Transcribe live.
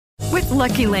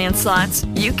Lucky Land Slots,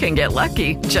 you can get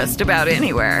lucky just about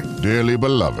anywhere. Dearly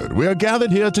beloved, we are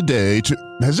gathered here today to...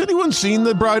 Has anyone seen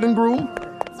the bride and groom?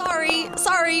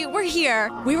 Sorry, we're here.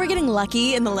 We were getting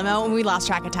lucky in the limo and we lost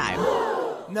track of time.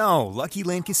 No, Lucky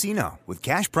Land Casino, with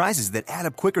cash prizes that add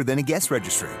up quicker than a guest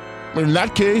registry. In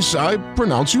that case, I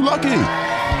pronounce you lucky.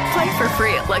 Play for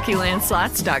free at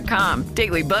LuckyLandSlots.com.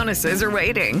 Daily bonuses are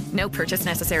waiting. No purchase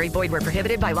necessary. Void where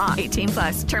prohibited by law.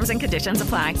 18+. Terms and conditions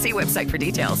apply. See website for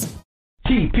details.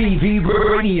 TPV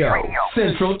Radio,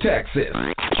 Central Texas.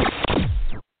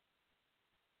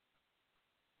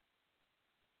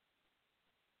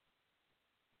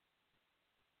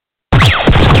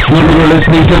 You're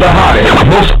listening to the hottest,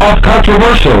 most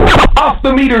off-controversial,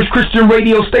 off-the-meters Christian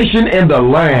radio station in the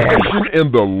land.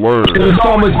 The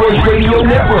Psalmist Voice Radio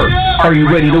Network. Are you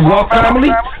ready to walk, family?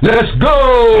 Let's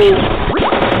go!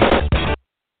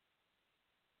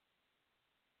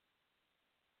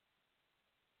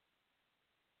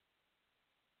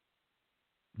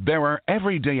 There are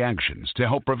everyday actions to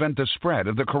help prevent the spread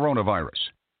of the coronavirus.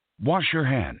 Wash your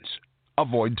hands.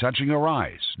 Avoid touching your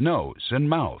eyes, nose, and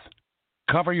mouth.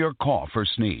 Cover your cough or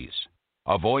sneeze.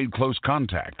 Avoid close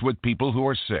contact with people who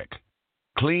are sick.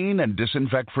 Clean and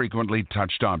disinfect frequently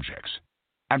touched objects.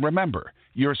 And remember,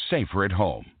 you're safer at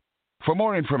home. For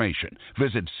more information,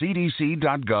 visit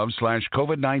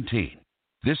cdc.gov/COVID-19.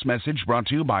 This message brought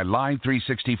to you by Live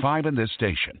 365 and this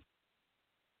station.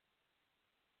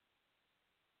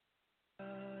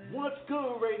 What's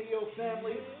good, radio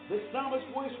family? The Psalmist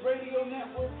Voice Radio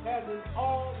Network has an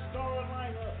all-star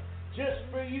lineup just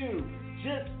for you.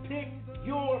 Just pick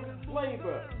your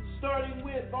flavor. Starting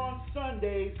with on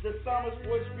Sundays, the Psalmist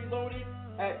Voice Reloaded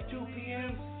at 2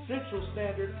 p.m. Central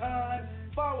Standard Time,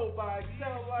 followed by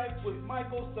Cell Life with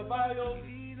Michael Ceballos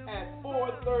at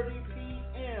 4:30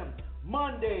 p.m.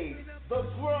 Mondays, The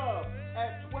Grub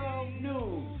at 12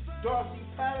 noon. Darcy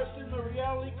Patterson, the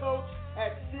reality coach,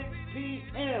 at 6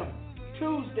 p.m.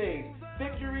 Tuesdays,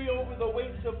 Victory Over the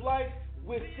Weights of Life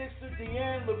with Sister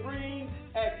Deanne Labrine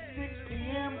at 6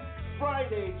 p.m.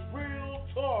 Fridays, Real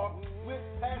Talk with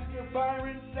Pastor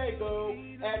Byron Sago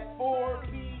at 4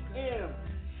 p.m.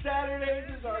 Saturdays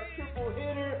is our triple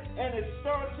hitter, and it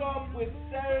starts off with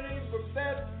Saturdays for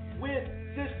Beth with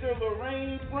Sister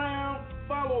Lorraine Brown,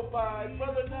 followed by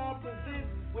Brother Now Presents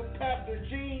with Pastor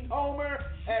Gene Homer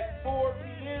at 4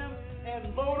 p.m.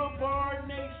 and Lodabar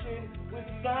Nation with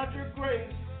Sandra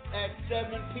Grace at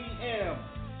 7 p.m.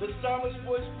 The Psalmist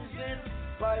Voice presents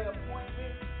by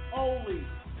appointment only.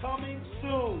 Coming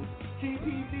soon.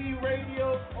 TPV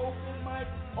Radio open mic,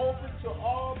 open to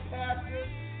all pastors,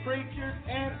 preachers,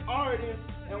 and artists,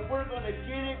 and we're going to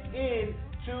get it in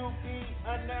to be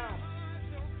announced.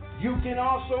 You can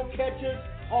also catch us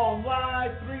on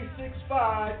Live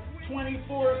 365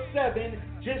 24/7.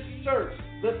 Just search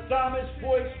the Psalmist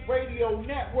Voice Radio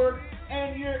Network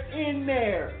and you're in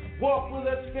there. Walk with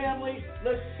us, family.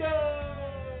 Let's go.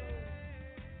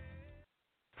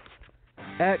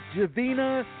 At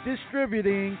Javina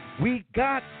Distributing, we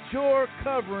got your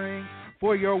covering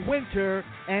for your winter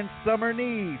and summer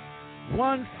needs.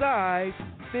 One size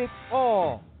fits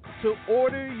all. To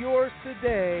order yours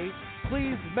today,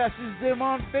 please message them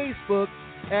on Facebook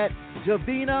at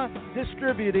Javina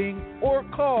Distributing or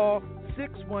call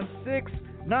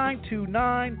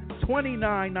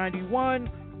 616-929-2991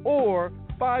 or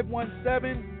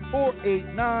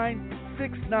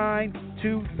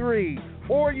 517-489-6923.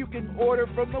 Or you can order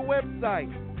from the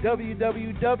website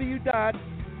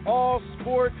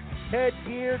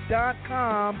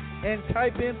www.allsportheadgear.com and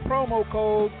type in promo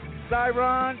code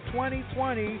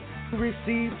Siron2020 to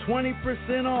receive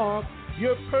 20% off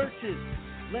your purchase.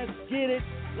 Let's get it.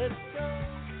 Let's go.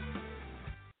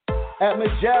 At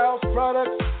Majal's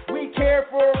Products, we care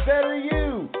for a better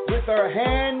you with our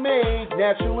handmade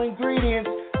natural ingredients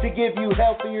to give you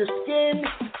healthier skin,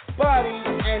 body,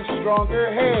 and stronger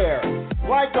hair.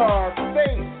 Like our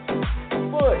face,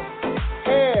 foot,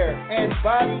 hair, and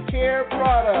body care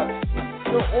products.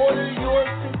 To order yours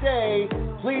today,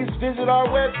 please visit our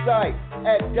website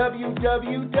at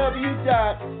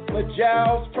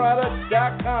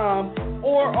www.majalsproducts.com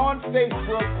or on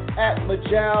Facebook at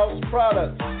Majal's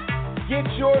Products. Get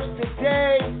yours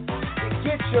today to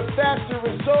get your faster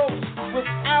results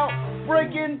without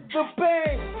breaking the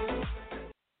bank.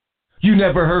 You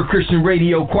never heard Christian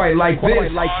radio quite like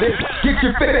this. Get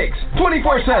your fix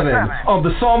 24/7 on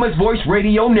the Psalmist Voice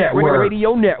Radio Network.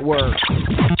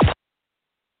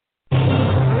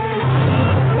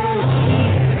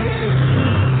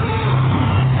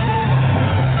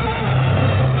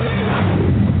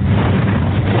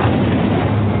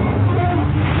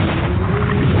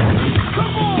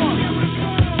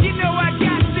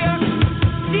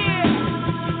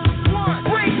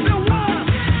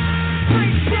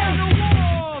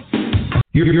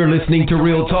 You're listening to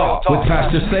Real Talk with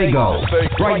Pastor Sago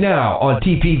right now on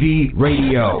TPV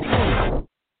Radio.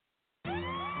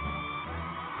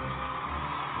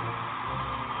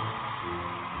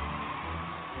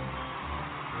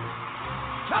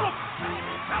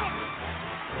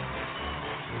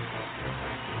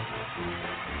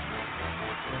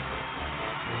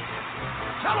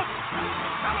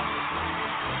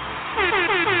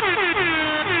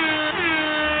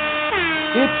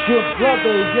 It's your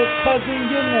brother, your cousin,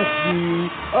 your nephew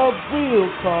of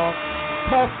Real Talk,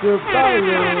 Pastor Byron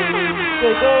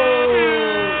Sago.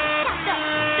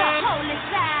 The Holy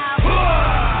Cloud.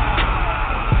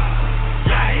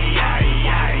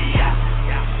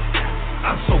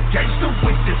 I'm so gangster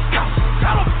with this stuff.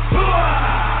 Tell 'em.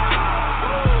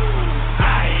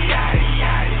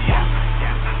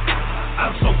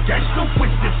 I'm so gangster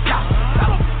with this stuff.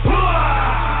 Tell 'em.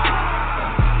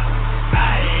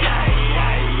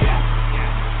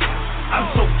 I'm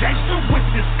so gangster with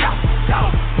this stuff. Tell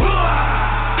 'em.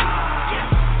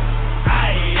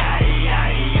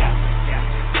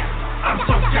 I'm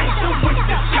so gangster with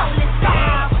this stuff.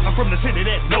 I'm from the city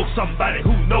that knows somebody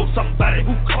who knows somebody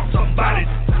who caught somebody.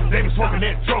 They be smoking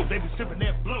that dope, they be sipping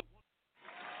that blow.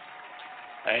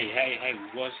 Hey,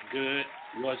 what's good?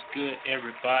 What's good,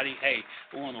 everybody? Hey,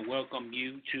 I want to welcome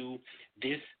you to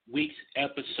this week's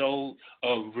episode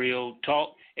of Real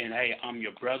Talk. And, hey, I'm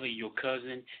your brother, your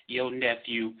cousin, your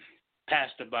nephew,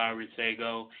 Pastor Byron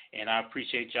Sago. And I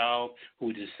appreciate y'all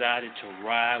who decided to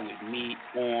ride with me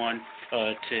on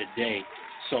today.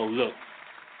 So, look.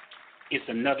 It's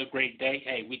another great day.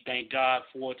 Hey, we thank God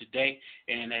for today,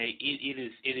 and it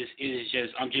is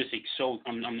just I'm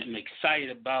excited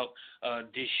about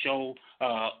this show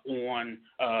on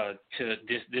to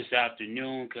this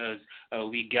afternoon because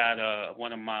we got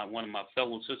one of my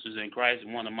fellow sisters in Christ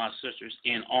and one of my sisters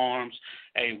in arms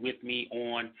with me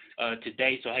on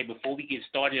today. So hey, before we get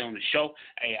started on the show,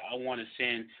 hey, I want to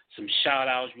send some shout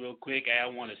outs real quick. Hey, I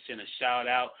want to send a shout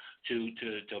out to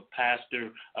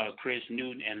Pastor Chris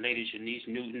Newton and Lady Shanice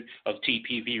Newton of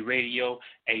TPV Radio.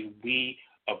 Hey, we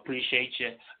appreciate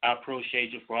you. I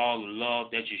appreciate you for all the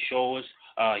love that you show us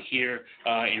here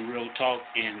in Real Talk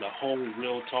and the whole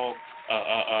Real Talk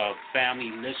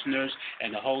family listeners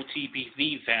and the whole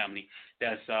TPV family.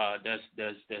 That's a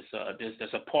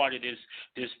part of this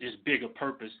bigger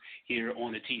purpose here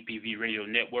on the TPV Radio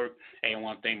Network. Hey, I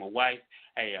want to thank my wife.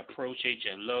 Hey, I appreciate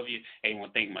you. I love you. Hey, I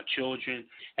want to thank my children.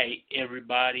 Hey,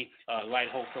 everybody, Light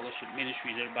Hope Fellowship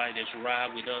Ministries, everybody that's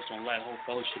ride with us on Light Hope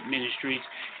Fellowship Ministries,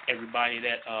 everybody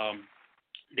that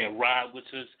ride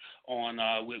with us on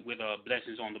with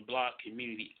Blessings on the Block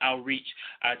Community Outreach.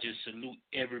 I just salute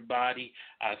everybody.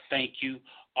 I thank you,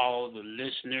 all the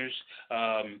listeners.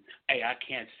 Hey, I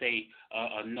can't say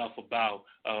enough about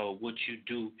what you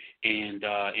do and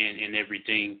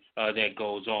everything that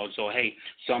goes on. So hey,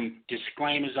 some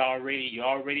disclaimers already. You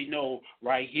already know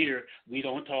right here. We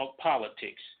don't talk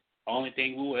politics. Only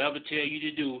thing we will ever tell you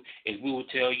to do is we will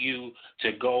tell you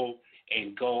to go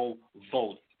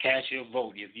vote. Cast your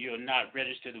vote. If you're not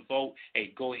registered to vote,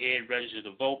 hey, go ahead, register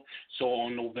to vote. So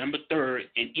on November 3rd,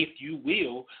 and if you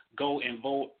will, go and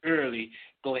vote early,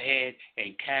 go ahead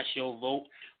and cast your vote.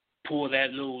 Pull that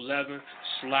little lever,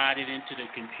 slide it into the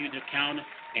computer counter,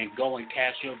 and go and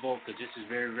cast your vote because this is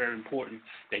very, very important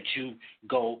that you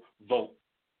go vote.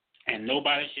 And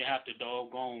nobody should have to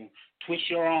doggone twist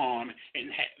your arm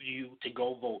and have you to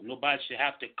go vote. Nobody should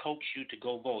have to coax you to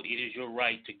go vote. It is your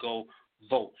right to go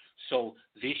vote. So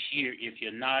this year, if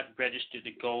you're not registered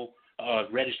to vote,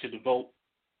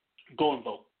 go and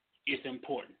vote. It's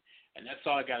important. And that's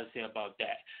all I got to say about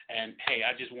that. And, hey,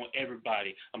 I just want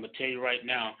everybody, I'm going to tell you right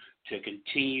now, to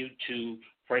continue to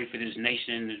pray for this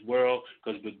nation and this world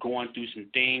because we're going through some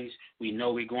things. We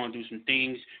know we're going through some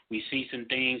things. We see some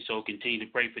things. So continue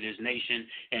to pray for this nation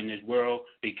and this world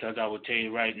because I will tell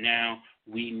you right now,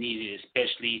 we need it,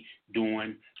 especially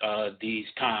during these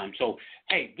times. So,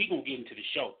 hey, we're going to get into the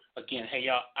show. Again, hey,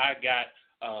 y'all, I got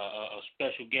a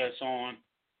special guest on.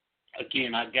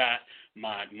 Again, I got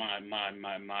my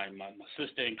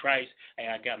sister in Christ. Hey,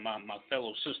 I got my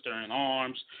fellow sister in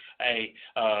arms. Hey,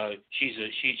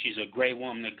 she's a great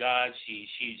woman of God.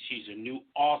 She's a new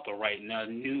author right now,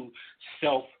 new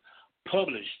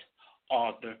self-published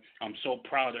author. I'm so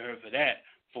proud of her for that,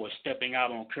 for stepping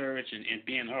out on courage and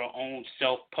being her own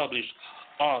self-published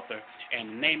author. And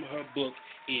the name of her book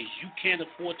is You Can't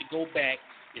Afford to Go Back.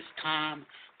 It's Time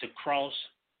to Cross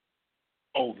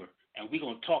Over. And we're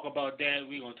going to talk about that.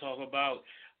 We're going to talk about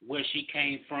where she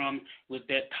came from with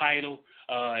that title,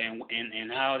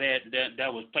 and how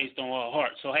that was placed on her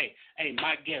heart. So hey,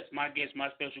 my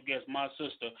special guest, my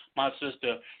sister,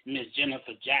 Miss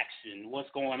Jennifer Jackson. What's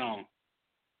going on?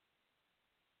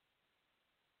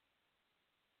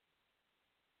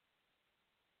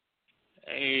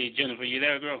 Hey, Jennifer, you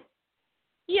there, girl?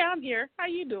 Yeah, I'm here. How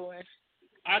you doing?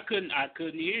 I couldn't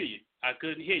hear you.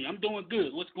 I'm doing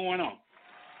good. What's going on?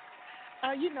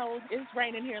 It's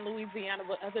raining here in Louisiana,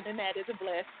 but other than that, it's a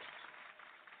blessed.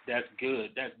 That's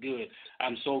good.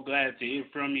 I'm so glad to hear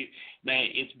from you, man.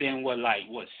 It's been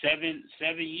 7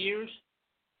 years?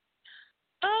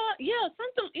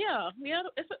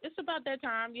 It's about that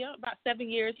time. Yeah, about 7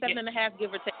 years, 7.5,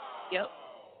 give or take. Yep.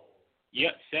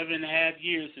 Yep, 7.5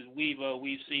 years since we've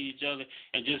seen each other.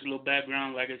 And just a little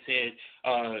background, like I said,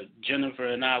 Jennifer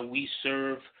and I, we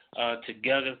serve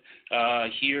together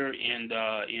here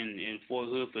in Fort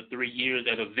Hood for 3 years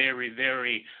at a very,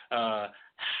 very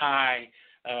high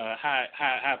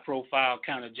profile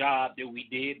kind of job that we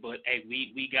did. But hey,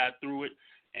 we got through it,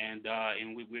 and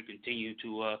we're continuing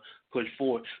to push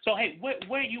forward. So hey,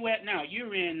 where are you at now?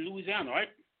 You're in Louisiana, right?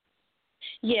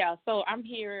 Yeah, so I'm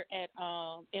here at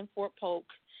in Fort Polk.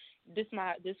 This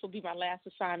will be my last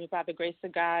assignment by the grace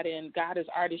of God, and God has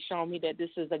already shown me that this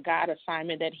is a God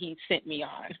assignment that He sent me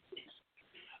on.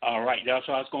 All right, that's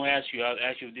what I was going to ask you. I'll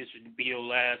ask you if this would be your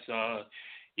last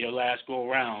go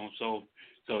around. So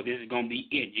this is going to be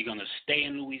it. You're going to stay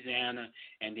in Louisiana,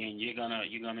 and then you're gonna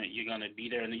be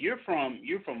there. And you're from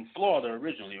Florida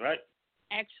originally, right?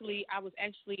 Actually, I was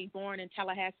born in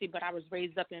Tallahassee, but I was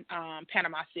raised up in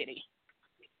Panama City.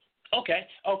 Okay.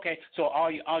 So all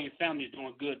your family is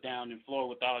doing good down in Florida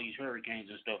with all these hurricanes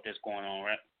and stuff that's going on,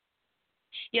 right?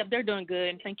 Yep, they're doing good,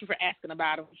 and thank you for asking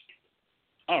about them.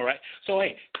 All right. So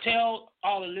hey, tell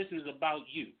all the listeners about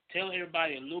you. Tell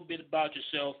everybody a little bit about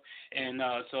yourself, and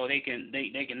so they can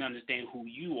understand who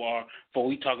you are before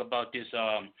we talk about this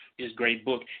great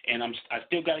book. And I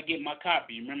still got to get my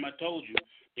copy. Remember I told you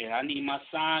that I need my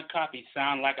signed copy,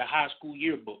 sound like a high school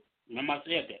yearbook. Remember I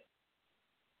said that.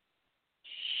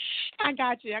 I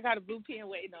got you. I got a blue pen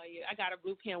waiting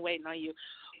on you.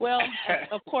 Well,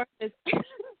 of course, it's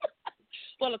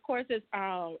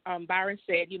Byron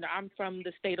said, I'm from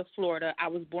the state of Florida. I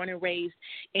was born and raised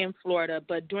in Florida,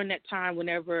 but during that time,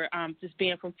 whenever just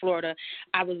being from Florida,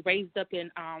 I was raised up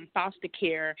in foster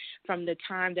care from the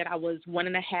time that I was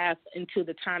 1.5 until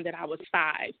the time that I was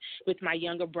 5 with my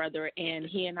younger brother, and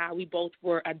he and I, we both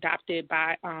were adopted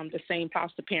by the same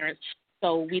foster parents.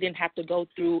 So we didn't have to go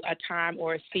through a time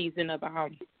or a season of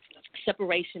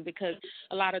separation, because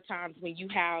a lot of times when you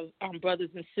have brothers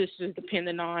and sisters,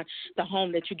 depending on the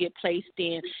home that you get placed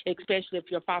in, especially if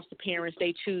your foster parents,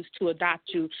 they choose to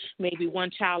adopt you. Maybe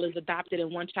one child is adopted and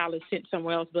one child is sent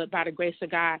somewhere else, but by the grace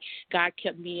of God, God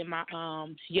kept me and my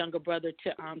younger brother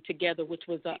together, which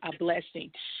was a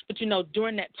blessing. But,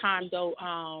 during that time,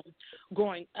 though,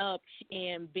 growing up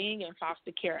and being in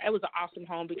foster care, it was an awesome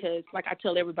home because, like I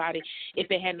tell everybody,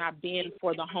 if it had not been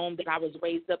for the home that I was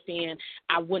raised up in,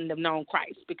 I wouldn't have known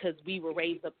Christ, because we were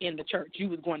raised up in the church. You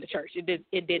was going to church. It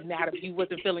didn't matter if you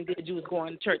wasn't feeling good, you was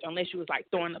going to church. Unless you was like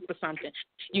throwing up or something,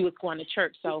 you was going to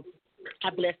church. So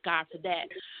I bless God for that.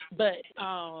 But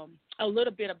a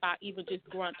little bit about even just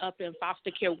growing up in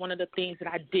foster care, one of the things that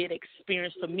I did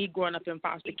experience for me growing up in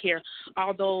foster care,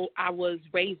 although I was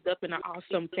raised up in an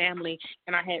awesome family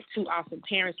and I had 2 awesome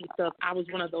parents and stuff, I was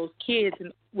one of those kids,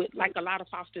 and with like a lot of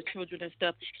foster children and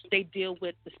stuff, they deal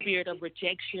with the spirit of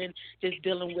rejection, just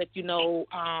dealing with,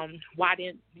 why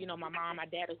didn't, my mom, my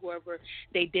dad, or whoever,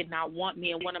 they did not want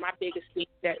me. And one of my biggest things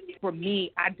that for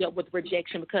me, I dealt with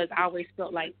rejection because I always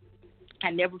felt like I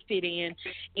never fit in,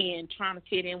 and trying to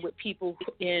fit in with people.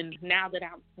 And now that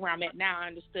I'm where I'm at now, I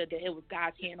understood that it was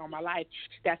God's hand on my life.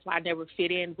 That's why I never fit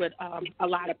in with a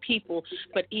lot of people.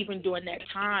 But even during that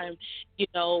time,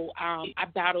 I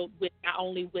battled with not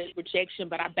only with rejection,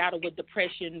 but I battled with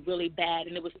depression really bad.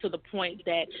 And it was to the point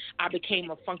that I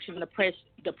became a functional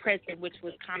depressant, which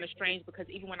was kind of strange, because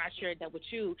even when I shared that with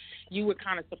you, you were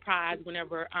kind of surprised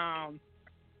whenever I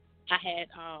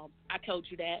told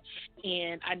you that,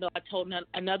 and I know I told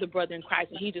another brother in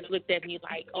Christ, and he just looked at me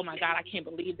like, oh my God, I can't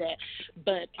believe that.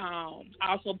 But I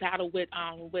also battled with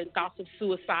thoughts of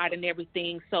suicide and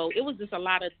everything. So it was just a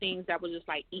lot of things that were just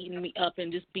like eating me up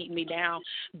and just beating me down.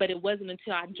 But it wasn't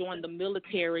until I joined the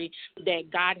military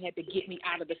that God had to get me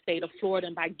out of the state of Florida,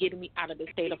 and by getting me out of the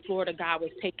state of Florida, God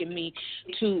was taking me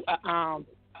to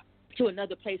to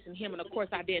another place in him. And, of course,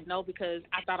 I didn't know because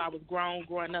I thought I was grown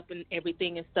growing up and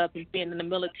everything and stuff and being in the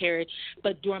military.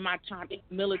 But during my time in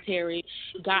the military,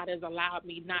 God has allowed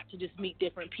me not to just meet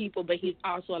different people, but he's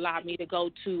also allowed me to go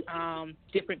to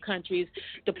different countries,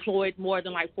 deployed more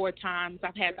than like 4 times.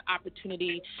 I've had the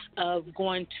opportunity of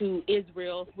going to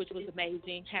Israel, which was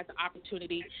amazing, had the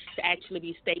opportunity to actually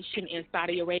be stationed in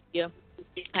Saudi Arabia.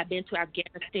 I've been to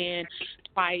Afghanistan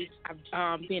twice.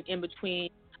 I've been in between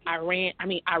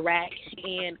Iraq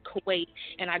and Kuwait,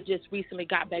 and I just recently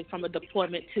got back from a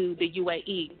deployment to the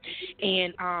UAE.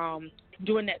 And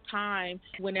during that time,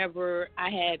 whenever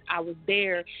I was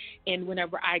there, and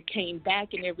whenever I came back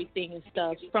and everything and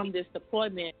stuff from this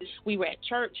deployment, we were at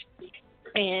church.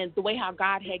 And the way how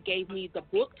God had gave me the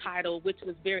book title, which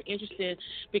was very interesting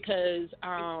because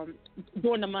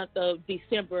during the month of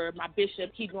December, my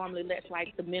bishop, he normally lets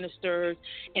like the ministers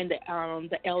and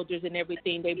the elders and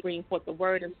everything, they bring forth the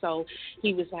word. And so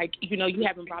he was like, you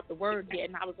haven't brought the word yet.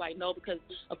 And I was like, no, because,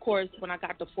 of course, when I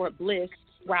got to Fort Bliss,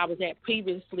 where I was at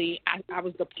previously, I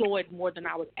was deployed more than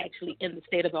I was actually in the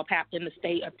state of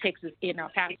Texas in El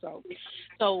Paso.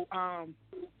 So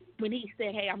when he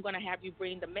said, hey, I'm going to have you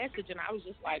bring the message, and I was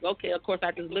just like, okay, of course,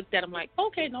 I just looked at him like,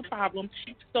 okay, no problem.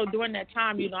 So during that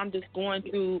time, I'm just going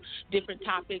through different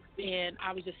topics, and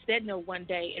I was just sitting there one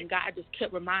day, and God just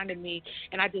kept reminding me,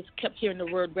 and I just kept hearing the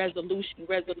word resolution,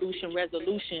 resolution,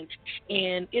 resolution.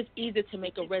 And it's easy to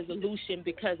make a resolution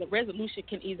because a resolution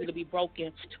can easily be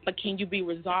broken, but can you be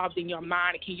resolved in your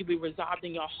mind, and can you be resolved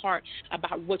in your heart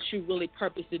about what you really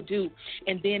purpose to do?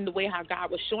 And then the way how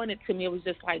God was showing it to me, it was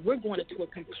just like, we're going into a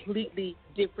completely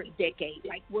different decade.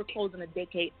 Like, we're closing a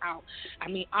decade out. I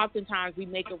mean, oftentimes we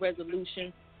make a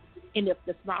resolution, and if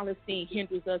the smallest thing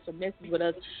hinders us or messes with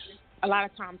us, a lot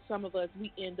of times some of us,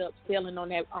 we end up failing on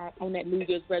that New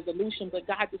Year's resolution. But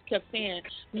God just kept saying,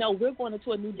 no, we're going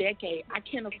into a new decade. I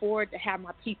can't afford to have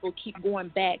my people keep going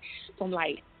back from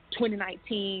like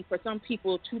 2019, for some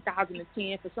people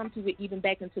 2010, for some people even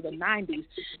back into the 90s.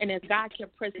 And as God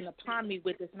kept pressing upon me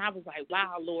with this, and I was like,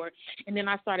 wow, Lord. And then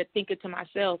I started thinking to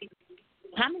myself,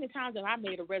 how many times have I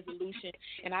made a resolution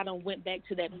and I done went back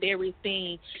to that very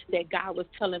thing that God was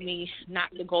telling me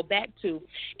not to go back to?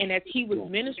 And as he was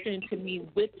ministering to me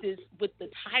with the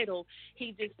title,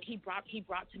 he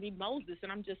brought to me Moses,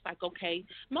 and I'm just like, okay,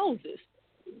 Moses,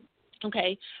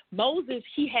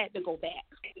 he had to go back.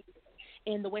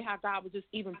 And the way how God was just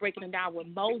even breaking it down with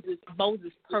Moses'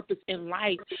 purpose in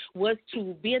life was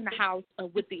to be in the house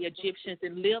with the Egyptians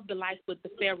and live the life with the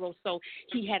Pharaoh, so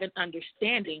he had an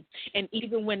understanding. And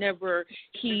even whenever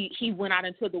he went out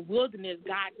into the wilderness,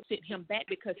 God sent him back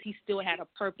because he still had a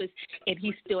purpose and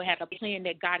he still had a plan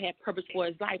that God had purpose for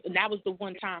his life. And that was the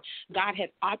one time God had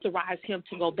authorized him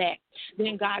to go back.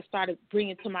 Then God started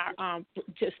bringing to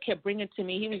just kept bringing to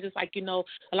me. He was just like,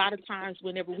 a lot of times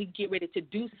whenever we get ready to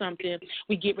do something,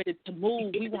 we get ready to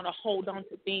move, we want to hold on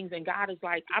to things, and God is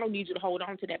like, I don't need you to hold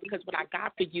on to that because what I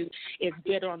got for you is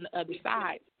better on the other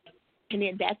side. And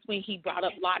then that's when he brought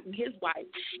up Lot and his wife.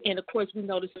 And, of course, we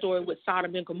know the story with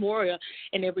Sodom and Gomorrah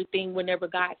and everything whenever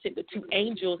God sent the 2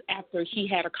 angels after he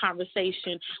had a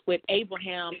conversation with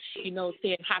Abraham,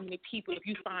 saying how many people, if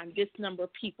you find this number of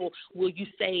people, will you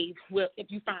save? Well, if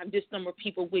you find this number of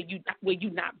people, will you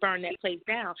not burn that place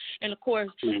down? And, of course,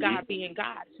 God being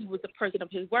God, he was a person of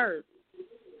his word.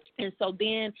 And so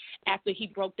then after he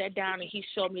broke that down and he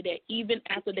showed me that even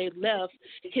after they left,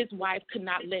 his wife could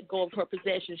not let go of her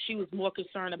possessions. She was more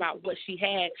concerned about what she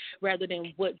had rather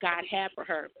than what God had for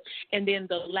her. And then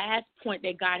the last point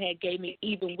that God had gave me,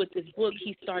 even with this book,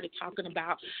 he started talking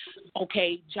about,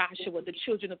 Joshua, the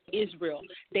children of Israel,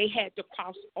 they had to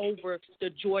cross over the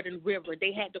Jordan River.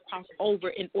 They had to cross over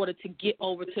in order to get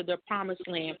over to their promised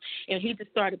land. And he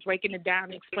just started breaking it down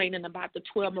and explaining about the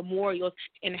 12 memorials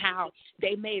and how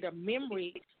they made a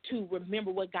memory to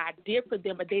remember what God did for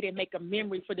them, but they didn't make a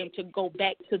memory for them to go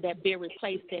back to that very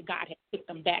place that God had picked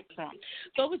them back from.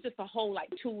 So it was just a whole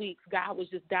 2 weeks. God was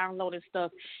just downloading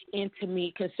stuff into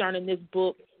me concerning this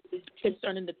book,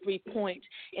 concerning the 3 points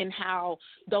and how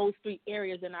those 3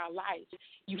 areas in our life,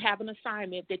 you have an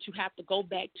assignment that you have to go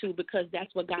back to because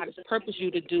that's what God has purposed you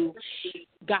to do.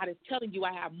 God is telling you,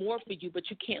 I have more for you, but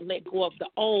you can't let go of the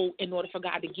old in order for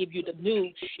God to give you the new.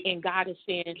 And God is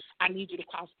saying, I need you to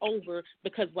cross over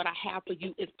because what I have for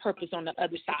you is purpose on the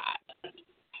other side.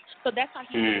 So that's how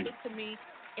he did it to me.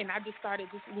 And I just started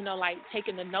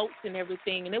taking the notes and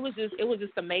everything. And it was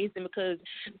just amazing because,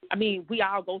 we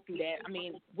all go through that.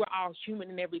 We're all human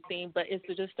and everything, but it's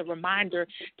just a reminder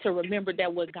to remember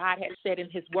that what God has said in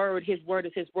his word is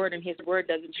his word, and his word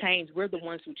doesn't change. We're the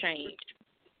ones who changed.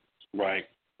 Right,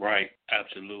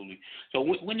 absolutely. So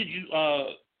when did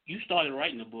you started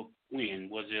writing the book? When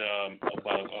was it?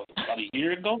 About a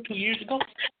year ago, 2 years ago.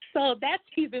 So that's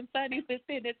even funny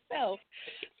within itself.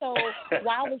 So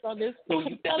while I was on this,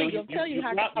 I'm telling you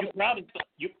how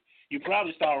you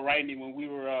probably started writing it when we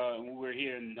were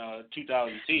here in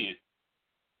 2010.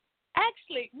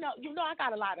 Actually, no, I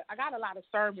got a lot of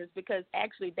sermons because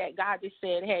actually that God just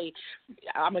said, hey,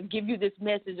 I'm going to give you this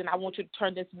message and I want you to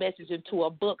turn this message into a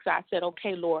book. So I said,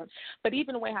 okay, Lord. But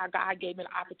even the way how God gave me an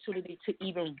opportunity to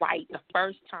even write the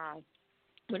first time,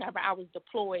 whenever I was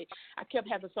deployed, I kept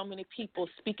having so many people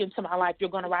speak into my life, you're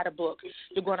going to write a book,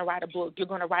 you're going to write a book, you're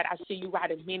going to write, I see you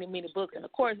writing many, many books. And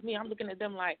of course, I'm looking at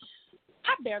them like,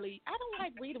 I don't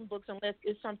like reading books unless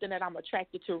it's something that I'm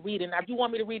attracted to reading. Now, if you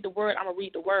want me to read the word, I'm going to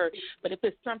read the word. But if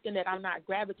it's something that I'm not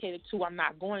gravitated to, I'm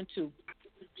not going to.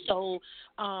 So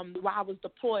while I was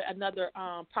deployed, another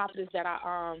prophetess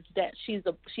that she's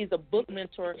a book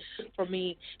mentor for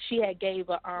me. She had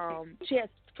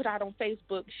put out on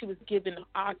Facebook. She was giving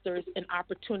authors an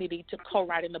opportunity to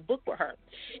co-write in the book with her,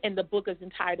 and the book is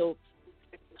entitled.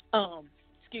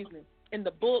 And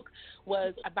the book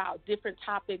was about different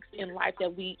topics in life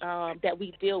that we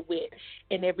deal with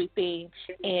and everything.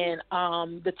 And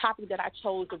the topic that I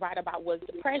chose to write about was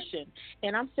depression.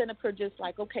 And I'm sitting up here just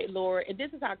like, okay, Lord. And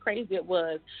this is how crazy it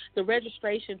was. The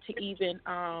registration to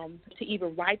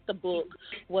even write the book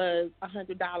was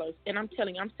 $100. And I'm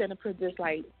telling you, I'm sitting up here just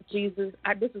like, Jesus,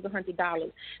 this is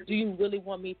 $100. Do you really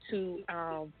want me to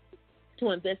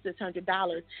invest this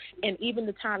 $100? And even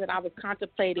the time that I was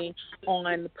contemplating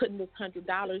on putting this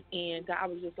 $100 in, God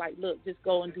was just like, look, just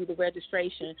go and do the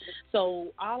registration. So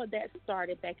all of that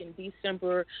started back in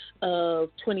December of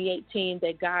 2018,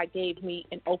 that God gave me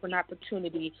an open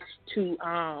opportunity to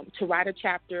write a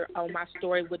chapter on my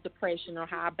story with depression, or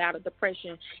how I battled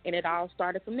depression, and it all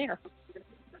started from there.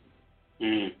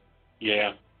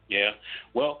 Yeah.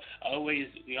 Well,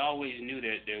 we always knew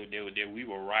that we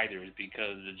were writers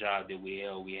because of the job that we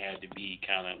held. We had to be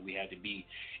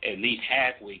at least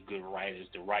halfway good writers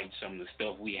to write some of the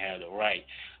stuff we had to write.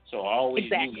 So I always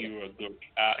knew you were a good.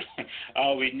 I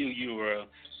always knew you were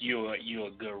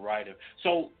a good writer.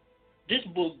 So this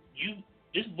book you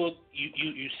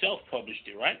self-published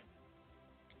it, right?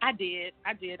 I did.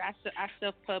 I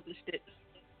self-published it.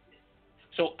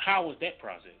 So how was that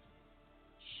process?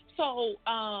 So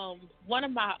one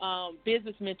of my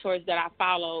business mentors that I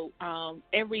follow,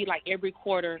 every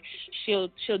quarter, she'll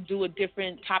do a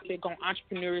different topic on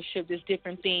entrepreneurship. There's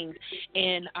different things,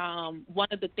 and one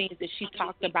of the things that she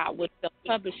talked about was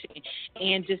self-publishing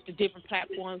and just the different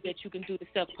platforms that you can do the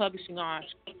self-publishing on.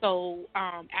 So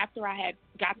after I had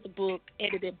got the book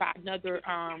edited by another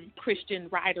Christian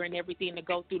writer and everything to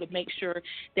go through to make sure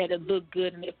that it looked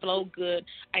good and it flowed good,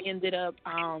 I ended up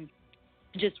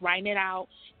just writing it out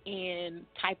and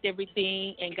typed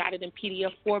everything and got it in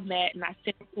PDF format, and I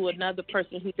sent it to another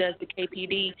person who does the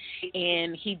KPD,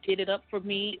 and he did it up for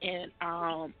me, and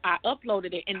I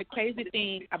uploaded it. And the crazy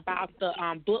thing about the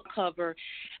book cover,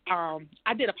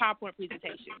 I did a PowerPoint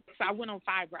presentation. So I went on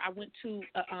Fiverr. I went to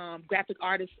a graphic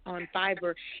artist on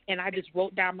Fiverr, and I just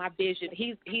wrote down my vision.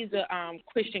 He's a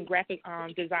Christian graphic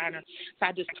designer, so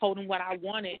I just told him what I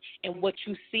wanted, and what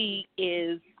you see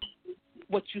is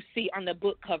what you see on the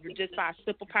book cover, just by a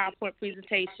simple PowerPoint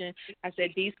presentation. I said,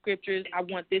 these scriptures, I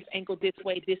want this angle this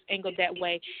way, this angle that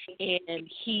way, and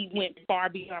he went far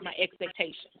beyond my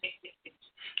expectations.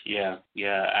 Yeah.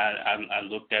 I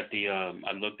looked at the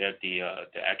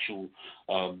actual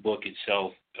book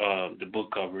itself, the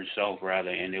book cover itself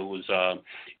rather, and it was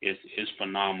it's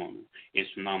phenomenal.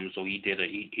 It's phenomenal. So he did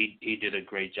a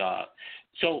great job.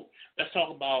 So let's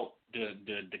talk about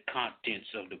the contents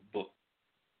of the book.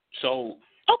 So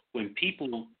when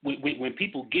people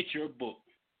get your book,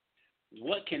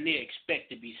 what can they expect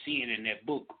to be seeing in that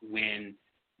book when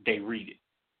they read it?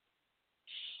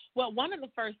 Well, one of the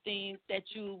first things that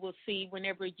you will see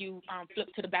whenever you flip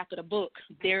to the back of the book,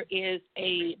 there is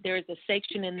a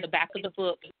section in the back of the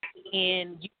book,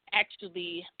 and you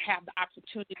actually have the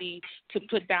opportunity to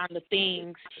put down the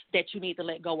things that you need to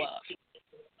let go of.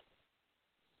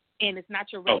 And it's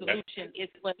not your resolution;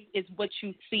 it's what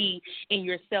you see in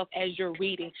yourself as you're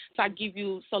reading.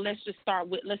 So let's start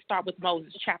with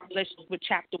Moses. With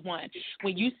chapter 1.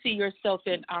 When you see yourself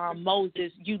in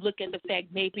Moses, you look at the fact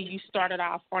maybe you started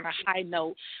off on a high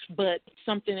note, but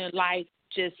something in life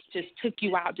just took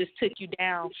you out, just took you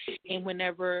down. And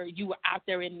whenever you were out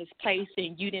there in this place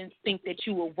and you didn't think that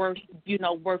you were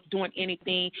worth doing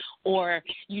anything, or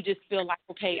you just feel like,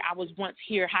 okay, I was once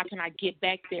here, how can I get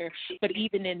back there? But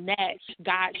even in that,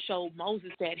 God showed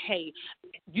Moses that, hey,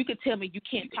 you can tell me you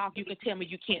can't talk, you can tell me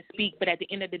you can't speak, but at the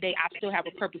end of the day, I still have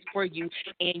a purpose for you,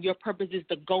 and your purpose is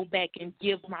to go back and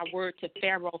give my word to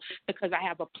Pharaoh, because I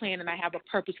have a plan and I have a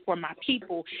purpose for my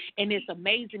people. And it's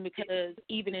amazing because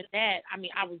even in that, I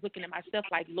mean, I was looking at myself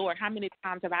like, Lord, how many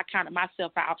times have I counted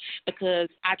myself out because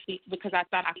I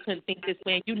thought I couldn't think this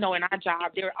way? And you know, in our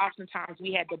job, there are oftentimes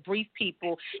we had to brief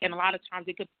people, and a lot of times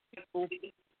it could be people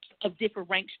of different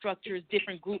rank structures,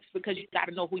 different groups, because you got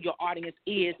to know who your audience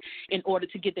is in order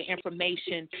to get the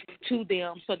information to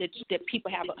them so that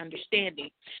people have an understanding.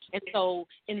 And so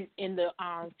in the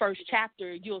first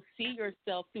chapter, you'll see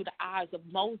yourself through the eyes of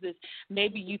Moses.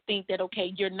 Maybe you think that,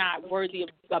 okay, you're not worthy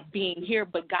of being here,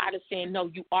 but God is saying, no,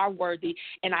 you are worthy,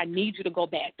 and I need you to go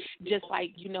back. Just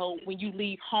like, you know, when you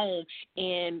leave home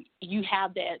and you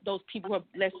have those people who are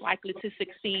less likely to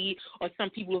succeed, or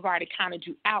some people who have already counted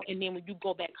you out, and then when you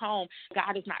go back home,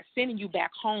 God is not sending you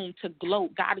back home to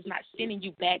gloat. God is not sending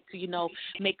you back to, you know,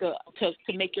 make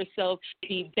yourself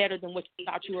be better than what you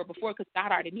thought you were before, because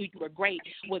God already knew you were great.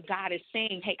 What God is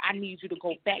saying, hey, I need you to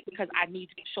go back because I need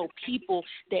you to show people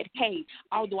that, hey,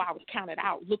 although I was counted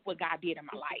out, look what God did in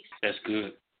my life. That's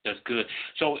good. That's good.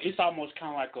 So it's almost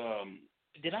kind of like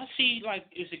did I see, like,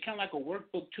 is it kind of like a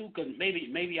workbook too? Because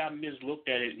maybe I mislooked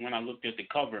at it when I looked at the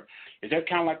cover. Is that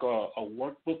kind of like a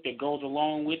workbook that goes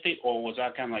along with it, or was I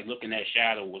kind of like looking at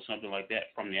shadow or something like that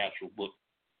from the actual book?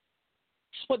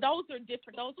 Well, those are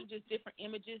different. Those are just different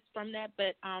images from that.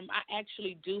 But I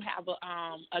actually do have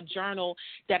a journal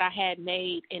that I had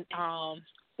made in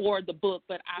for the book,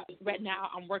 but right now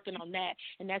I'm working on that,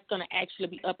 and that's going to actually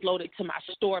be uploaded to my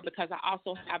store, because I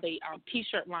also have a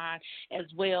T-shirt line as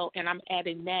well, and I'm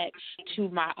adding that to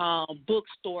my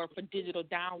bookstore for digital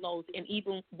downloads. And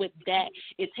even with that,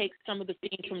 it takes some of the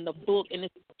things from the book and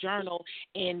it's a journal,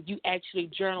 and you actually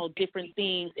journal different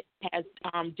things. It has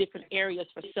different areas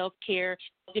for self-care,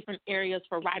 different areas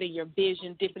for writing your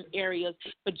vision, different areas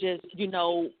for just, you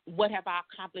know, what have I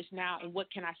accomplished now and what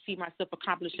can I see myself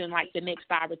accomplishing like the next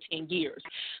 5 or 10 years.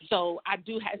 So I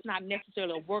do have, it's not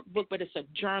necessarily a workbook, but it's a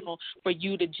journal for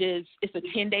you to just, it's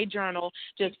a 10-day journal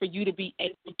just for you to be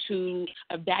able to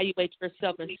evaluate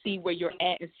yourself and see where you're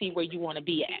at and see where you want to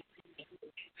be at.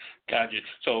 Gotcha.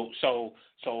 So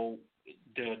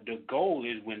the goal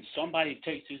is when somebody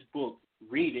takes this book,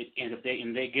 read it, and if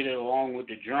they get it along with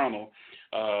the journal,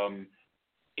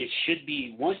 it should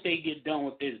be, once they get done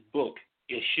with this book,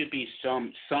 it should be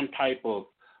some type of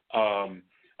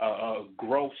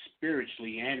growth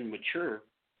spiritually and mature.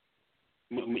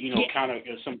 You know, kind of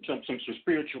some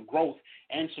spiritual growth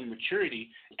and some maturity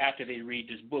after they read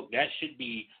this book. That should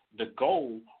be the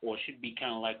goal, or should be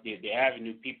kind of like the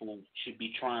avenue people should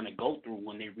be trying to go through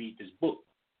when they read this book.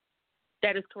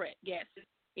 That is correct. Yes.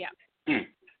 Yeah.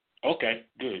 Okay,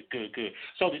 good.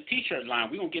 So the T-shirt line,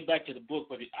 we're gonna get back to the book,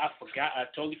 but I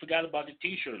totally forgot about the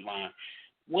T-shirt line.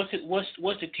 What's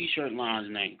the T-shirt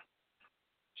line's name?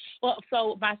 Well,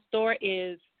 so my store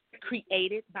is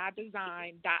Created by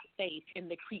Design .faith, and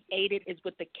the created is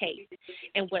with the K,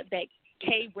 and what that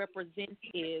K represents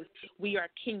is we are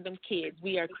kingdom kids.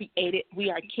 We are created. We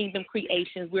are kingdom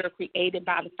creations. We are created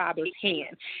by the Father's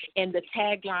hand. And the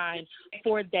tagline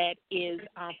for that is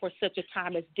for such a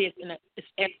time as this, and it's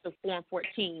Esther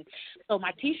 4:14. So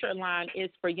my T-shirt line is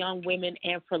for young women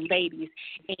and for ladies,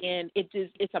 and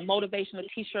it's a motivational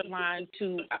T-shirt line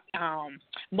to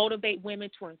motivate women,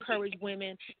 to encourage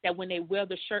women that when they wear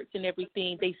the shirts and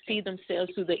everything, they see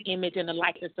themselves through the image and the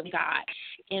likeness of God.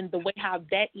 And the way how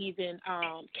that even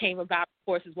came about, of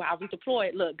course, is while I was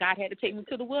deployed. Look, God had to take me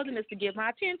to the wilderness to get my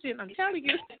attention. I'm telling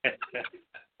you.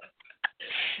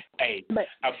 Hey,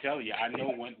 I'll tell you. I know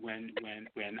when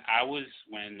I was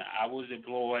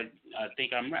deployed. I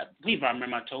believe I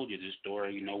remember I told you this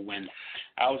story. You know, when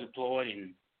I was deployed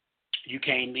and you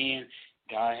came in,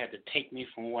 God had to take me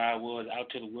from where I was out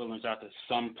to the wilderness, out to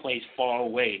some place far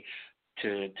away,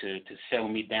 to settle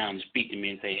me down and speak to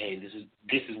me and say, hey,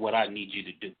 this is what I need you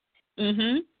to do.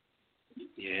 Mhm.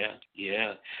 Yeah.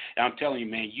 And I'm telling you,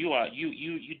 man, you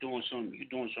doing some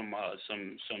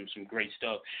great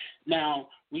stuff. Now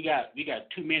we got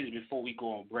 2 minutes before we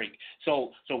go on break.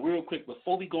 So real quick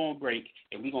before we go on break,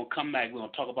 and we're gonna come back, we're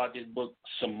gonna talk about this book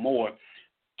some more.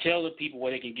 Tell the people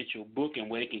where they can get your book and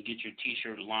where they can get your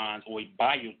T-shirt lines or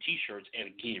buy your T-shirts at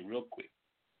again, real quick.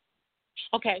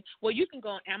 Okay, well, you can go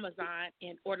on Amazon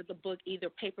and order the book, either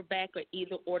paperback or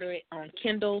either order it on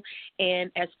Kindle.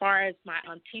 And as far as my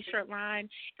T-shirt line,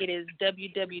 it is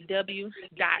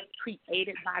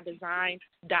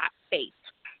www.createdbydesign.faith.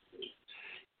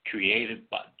 Created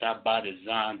by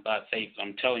design, by faith.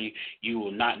 I'm telling you, you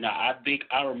will not. Now,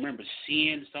 I remember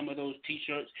seeing some of those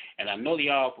T-shirts, and I know they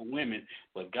are for women,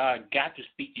 but God got to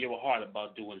speak to your heart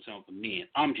about doing something for men.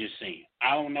 I'm just saying.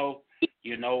 I don't know,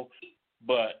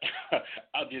 but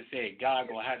I'm just saying, God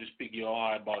gonna have to speak to your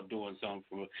heart about doing something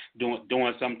for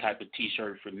doing some type of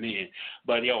T-shirt for men.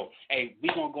 But hey, we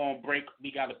gonna go on break.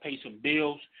 We gotta pay some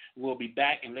bills. We'll be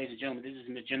back, and ladies and gentlemen, this is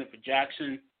Ms. Jennifer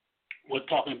Jackson. We're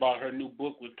talking about her new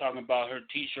book. We're talking about her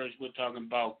T-shirts. We're talking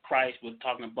about Christ. We're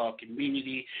talking about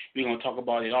community. We're going to talk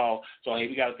about it all. So, hey,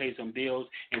 we got to pay some bills,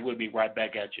 and we'll be right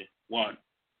back at you. One.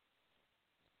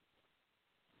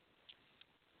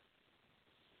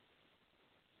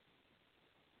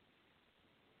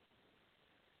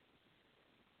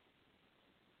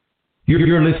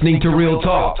 You're listening to Real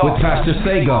Talk with Pastor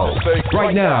Sago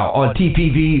right now on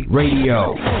TPV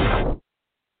Radio.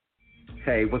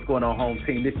 Hey, what's going on, home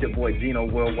team? This your boy Gino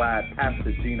Worldwide,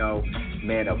 Pastor Gino,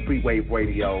 man of Free Wave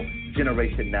Radio,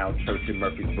 Generation Now Church in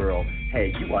Murfreesboro.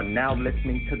 Hey, you are now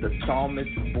listening to the Psalmist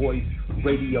Voice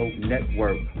Radio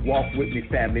Network. Walk with me,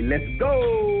 family. Let's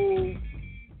go!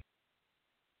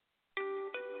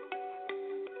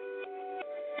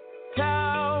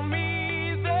 Tell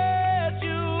me that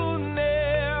you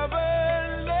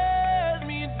never let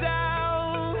me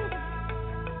down.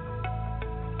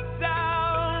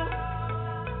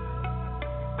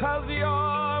 'Cause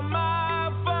you're my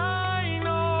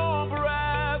final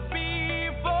breath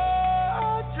before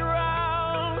I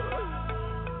drown.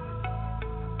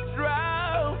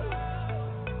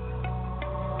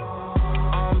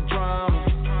 I'm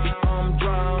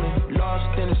drowning,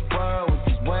 lost in this world with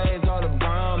these waves all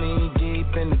around me.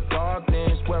 Deep in the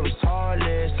darkness where it's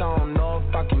heartless. I don't know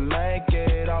if I can make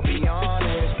it, I'll be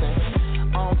honest.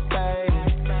 And I'm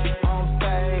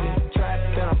faded,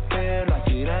 trapped and I feel like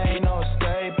it ain't no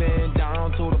escaping.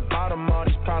 Down to the bottom, all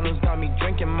these problems got me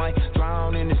drinking. Might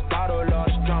drown in this bottle, all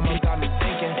this drama got me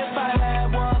thinking. If I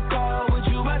had one call, would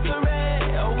you answer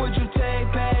it? Or would you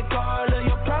take back all of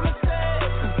your promises?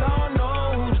 'Cause I don't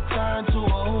know who to turn to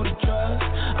or who to trust. I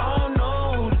don't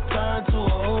know who to turn to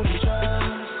or who to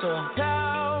trust. So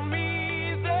tell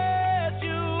me that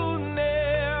you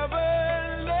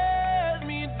never let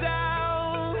me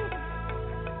down.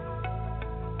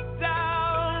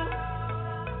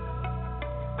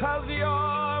 'Cause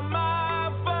you're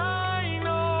my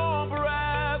final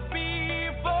breath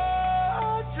before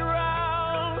I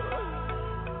drown.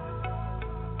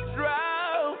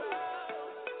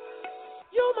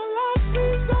 You're my last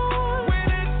resort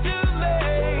when it's too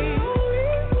late.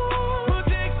 Who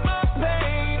takes my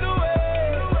pain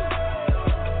away?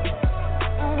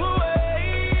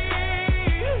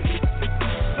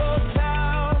 So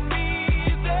tell me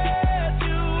that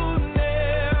you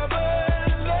never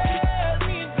let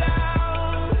me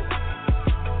down.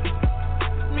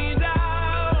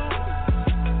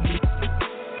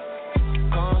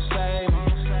 Come save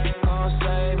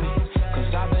me,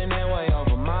 'cause I've been in way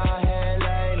over my head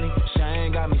lately.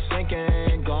 Shame got me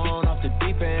sinking, going off the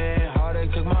deep end.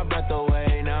 Heartache took my breath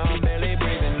away, now I'm barely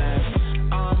breathing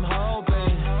in. I'm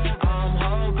hoping,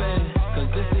 'cause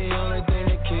this the only thing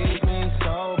that keeps me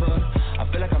sober. I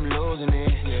feel like I'm losing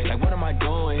it, like what am I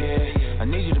doing here? I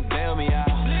need you to bail me out,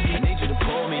 I need you to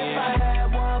pull me in. If I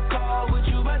had one call, would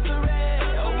you answer it?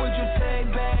 Or would you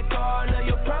take back all of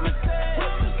your promises?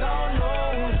 'Cause I don't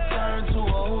know who to turn to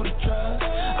or who to trust. I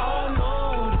don't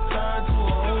know who to turn to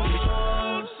or who to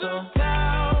trust. So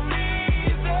tell me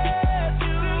that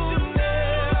you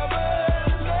never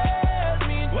let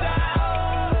me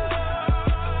down.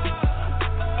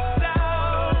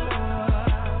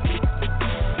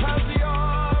 'Cause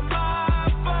you're my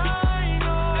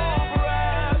final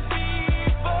breath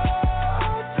before I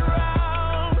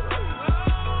drown.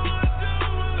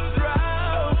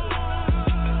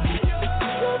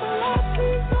 You're my last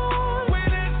resort when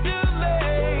it's too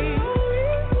late.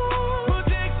 Who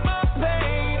takes my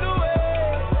pain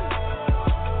away?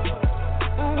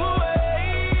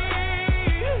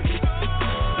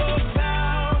 So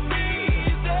tell me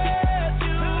that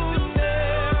you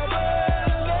never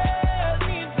let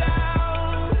me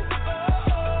down.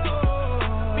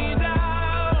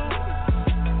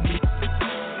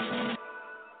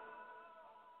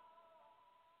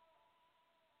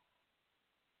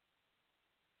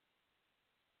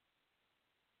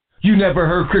 You never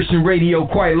heard Christian radio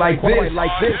quite like this.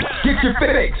 Get your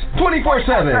fix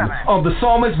 24/7 on the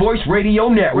Psalmist Voice Radio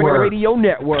Network.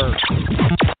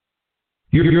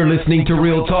 You're listening to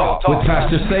Real Talk with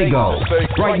Pastor Sago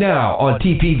right now on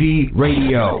TPV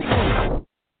Radio.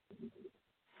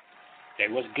 Hey,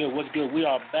 what's good? What's good? We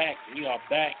are back. We are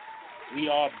back. We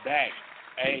are back.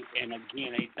 Hey, and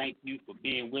again, hey, thank you for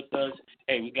being with us.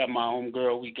 Hey, we got my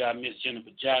homegirl. We got Miss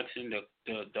Jennifer Jackson,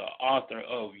 the author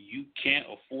of You Can't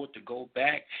Afford to Go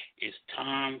Back. It's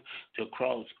time to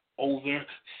cross over.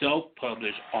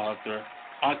 Self-published author,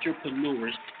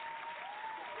 entrepreneurist,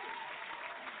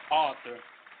 author,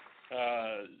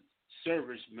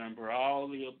 service member, all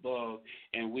the above,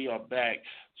 and we are back.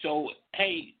 So,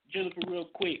 hey, Jennifer, real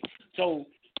quick. So,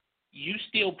 you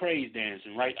still praise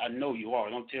dancing, right? I know you are.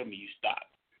 Don't tell me you stopped.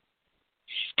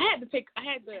 I had to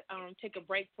take a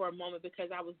break for a moment because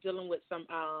I was dealing with some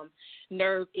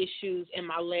nerve issues in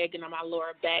my leg and on my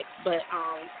lower back. But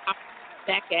I'm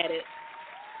back at it.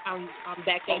 I'm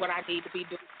back at what I need to be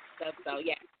doing stuff. So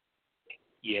yeah.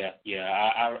 Yeah.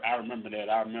 I remember that.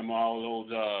 I remember all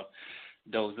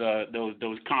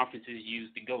those conferences you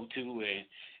used to go to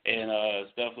and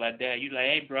stuff like that. You like,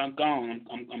 hey, bro, I'm going.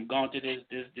 I'm going to this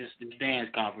dance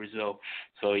conference.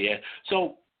 So yeah.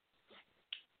 So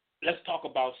let's talk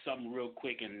about something real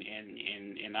quick, and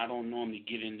I don't normally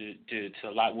get into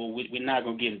a lot. Well, we're not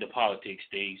gonna get into politics,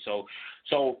 Steve. So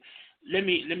let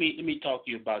me talk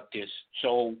to you about this.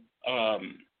 So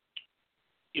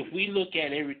if we look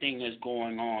at everything that's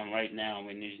going on right now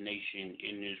in this nation,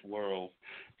 in this world,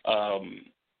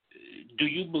 do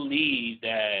you believe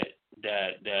that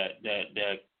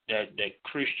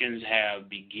Christians have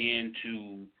begun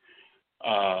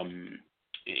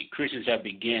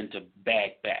to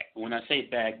back. When I say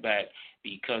back,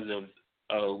 because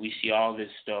of we see all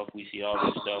this stuff,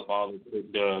 all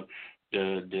the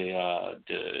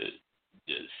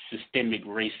systemic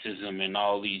racism and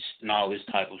all this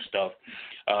type of stuff.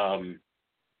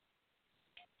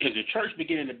 Is the church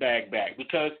beginning to back?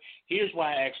 Because here's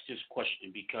why I asked this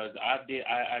question. Because I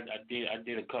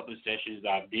did a couple of sessions.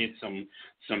 I did some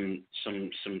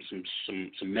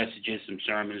messages, some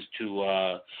sermons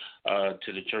to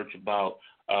the church about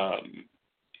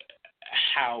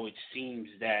how it seems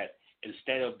that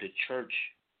instead of the church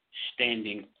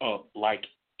standing up like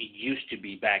it used to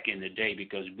be back in the day,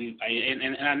 because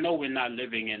and I know we're not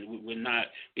living in, we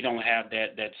don't have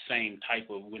that same type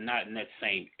of, we're not in that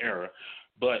same era.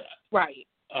 But right.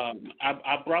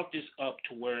 I brought this up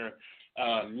to where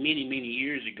many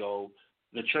years ago,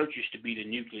 the church used to be the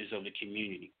nucleus of the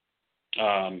community.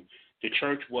 The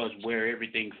church was where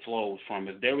everything flowed from.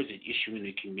 If there was an issue in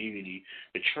the community,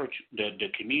 the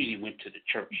community went to the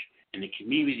church, and the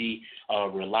community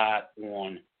relied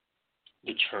on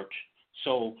the church.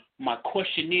 So my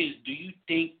question is, do you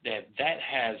think that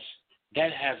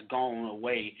has gone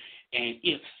away? And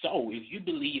if so, if you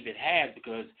believe it has,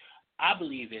 because I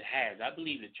believe it has. I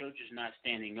believe the church is not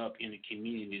standing up in the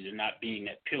communities and not being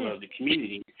that pillar of the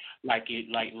community like it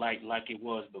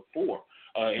was before,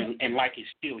 and like it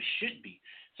still should be.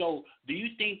 So, do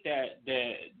you think that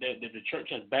the church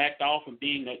has backed off from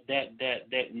being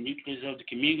that nucleus of the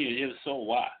community? If so,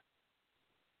 why?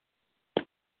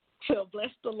 Well, bless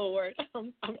the Lord.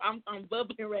 I'm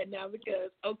bubbling right now because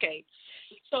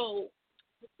so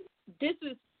this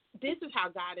is how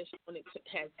God has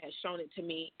shown it to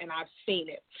me, and I've seen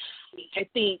it. I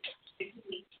think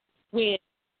when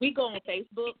we go on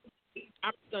Facebook,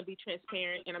 I'm just going to be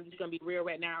transparent, and I'm just going to be real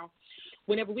right now.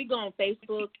 Whenever we go on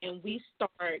Facebook and we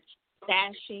start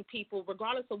bashing people,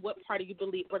 regardless of what party you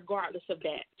believe, regardless of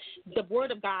that, the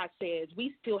Word of God says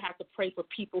we still have to pray for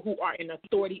people who are in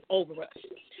authority over us.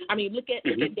 I mean, look at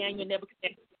Daniel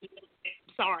Nebuchadnezzar.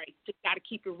 Sorry, just got to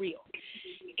keep it real.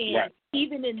 And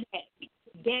even in that,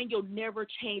 Daniel never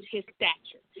changed his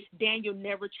stature. Daniel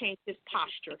never changed his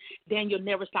posture. Daniel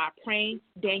never stopped praying.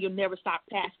 Daniel never stopped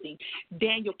fasting.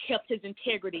 Daniel kept his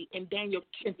integrity, and Daniel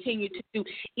continued to do,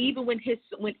 even when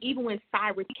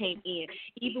Cyrus came in,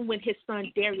 even when his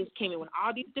son Darius came in, when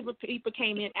all these different people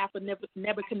came in after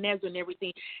Nebuchadnezzar and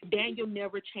everything, Daniel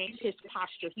never changed his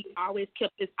posture. He always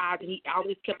kept his eyes and he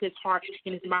always kept his heart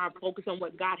and his mind focused on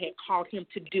what God had called him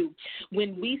to do.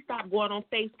 When we stop going on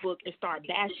Facebook and start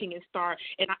bashing and start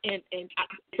and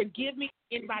forgive me,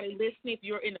 anybody listening, if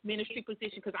you're in a ministry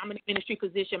position, because I'm in a ministry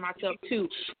position myself too.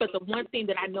 But the one thing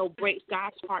that I know breaks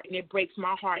God's heart and it breaks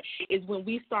my heart is when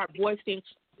we start voicing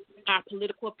our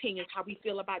political opinions, how we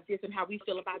feel about this and how we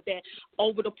feel about that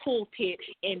over the pulpit,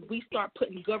 and we start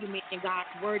putting government in God's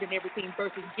word and everything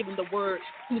versus giving the word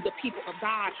to the people of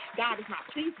God. God is not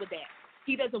pleased with that.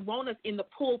 He doesn't want us in the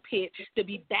pulpit to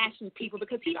be bashing people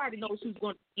because he already knows who's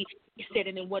going to be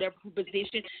sitting in whatever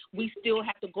position. We still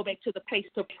have to go back to the place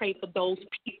to pray for those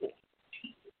people.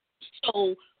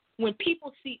 So when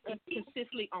people see us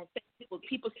consistently on Facebook,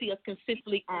 people see us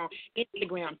consistently on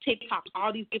Instagram, TikTok,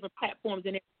 all these different platforms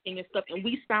and everything and stuff, and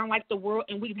we sound like the world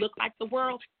and we look like the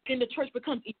world, then the church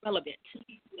becomes irrelevant.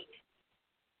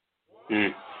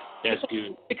 That's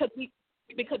good. Because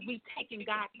we've taken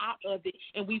God out of it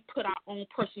and we put our own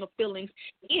personal feelings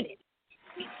in it.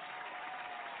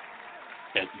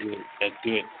 That's good. That's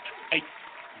good. Hey,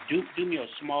 do me a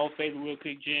small favor real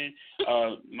quick, Jen.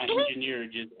 My engineer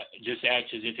just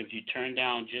asked us if you turn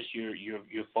down just your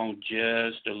phone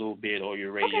just a little bit or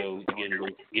your radio,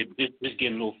 just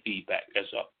getting a little feedback.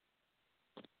 That's all.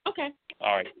 Okay.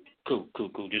 All right. Cool.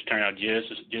 Just turn out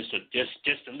just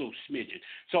a little smidgen.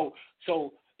 So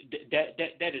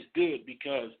that is good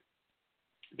because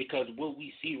what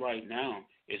we see right now,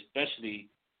 especially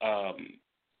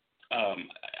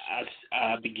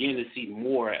I begin to see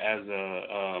more as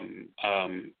a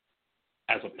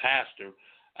pastor.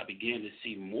 I begin to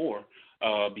see more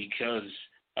because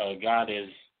God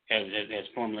has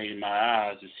formulated my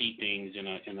eyes to see things in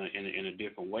a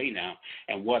different way now.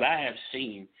 And what I have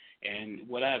seen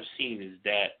is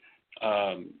that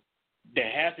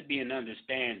there has to be an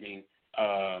understanding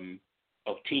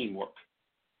of teamwork,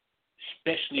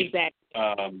 especially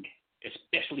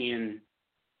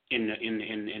in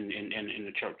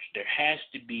the church. There has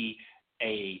to be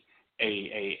a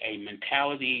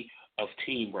mentality of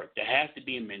teamwork. There has to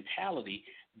be a mentality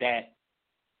that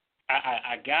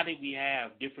I got it. We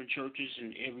have different churches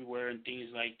and everywhere and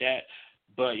things like that,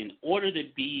 but in order to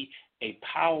be a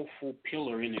powerful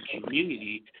pillar in the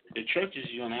community, the churches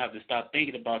are going to have to stop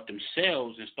thinking about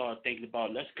themselves and start thinking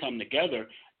about, let's come together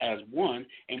as one,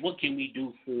 and what can we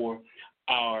do for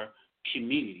our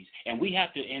communities. And we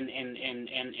have to,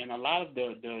 and a lot of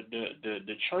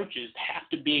the churches have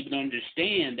to be able to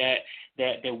understand that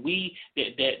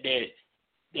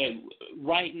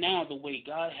right now, the way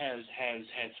God has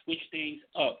switched things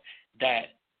up,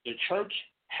 that the church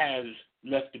has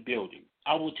left the building.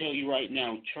 I will tell you right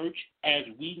now, church as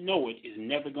we know it is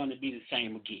never going to be the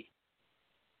same again.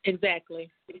 Exactly.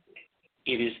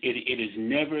 It is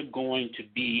never going to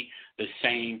be the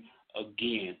same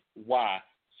again. Why?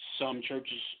 Some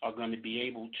churches are going to be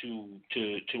able to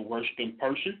worship in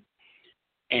person,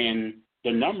 and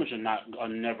the numbers are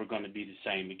never going to be the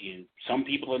same again. Some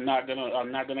people are not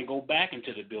going to go back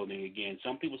into the building again.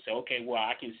 Some people say, okay, well,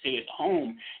 I can sit at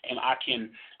home and I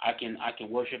can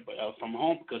worship from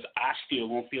home because I still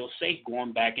won't feel safe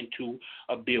going back into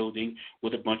a building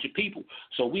with a bunch of people.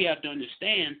 So we have to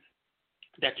understand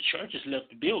that the church has left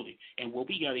the building, and what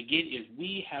we got to get is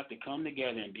we have to come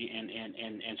together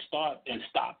and stop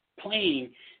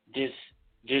playing this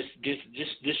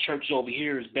church over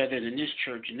here is better than this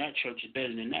church, and that church is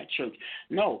better than that church.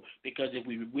 No, because if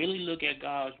we really look at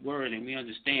God's word and we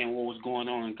understand what was going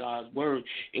on in God's word,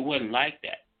 it wasn't like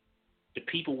that. The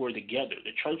people were together.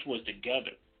 The church was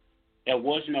together. There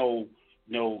was no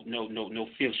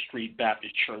Fifth Street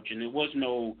Baptist Church, and there was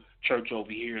no church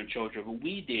over here and church over.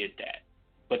 We did that.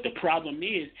 But the problem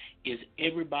is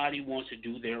everybody wants to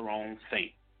do their own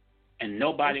thing, and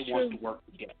nobody wants to work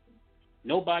together.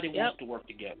 Nobody wants to work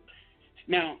together.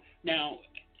 Now,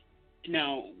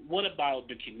 what about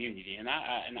the community? And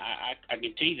I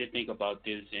continue to think about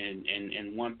this,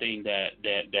 and one thing that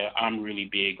I'm really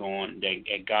big on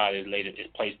that God has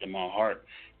placed in my heart,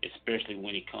 especially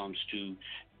when it comes to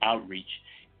outreach,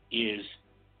 is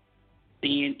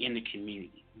being in the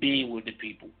community, being with the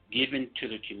people, giving to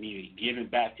the community, giving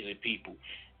back to the people,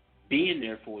 being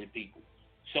there for the people.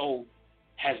 So,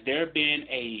 has there been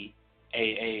in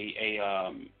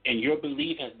your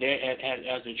belief, has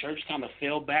the church kind of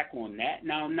fell back on that?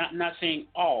 Now, not saying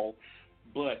all,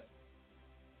 but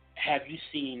have you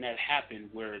seen that happen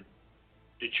where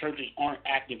the churches aren't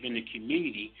active in the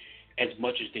community as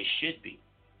much as they should be?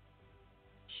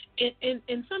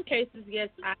 In some cases, yes,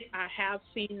 I have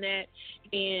seen that,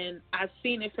 and I've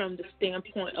seen it from the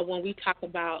standpoint of when we talk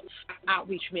about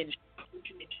outreach ministry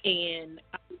and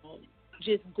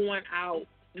just going out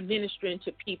ministering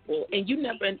to people. And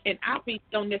and outreach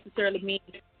don't necessarily mean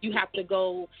you have to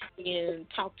go and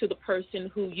talk to the person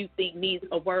who you think needs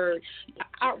a word.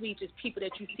 Outreach is people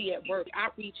that you see at work.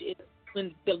 Outreach is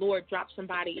when the Lord drops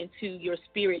somebody into your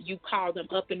spirit, you call them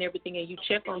up and everything, and you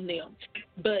check on them.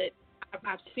 But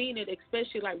I've seen it,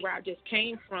 especially like where I just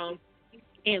came from.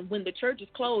 And when the church is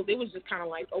closed, it was just kind of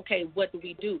like, okay, what do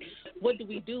we do? What do?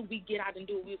 We get out and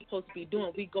do what we're supposed to be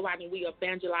doing. We go out and we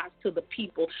evangelize to the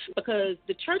people, because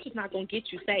the church is not going to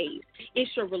get you saved. It's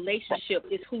your relationship.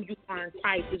 It's who you are in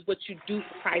Christ. It's what you do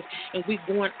for Christ. And we're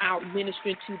going out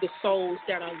ministering to the souls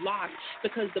that are lost,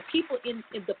 because the people in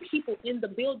the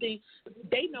building,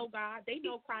 they know God. They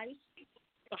know Christ.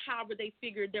 or however they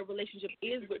figure their relationship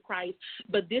is with Christ.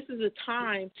 But this is a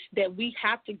time that we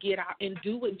have to get out and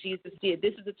do what Jesus did.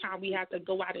 This is the time we have to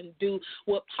go out and do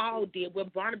what Paul did,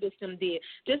 what Barnabas and did.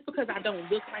 Just because I don't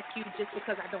look like you, just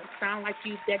because I don't sound like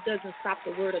you, that doesn't stop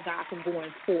the word of God from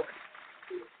going forth.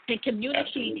 And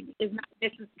community is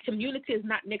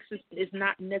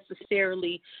not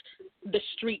necessarily the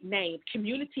street name.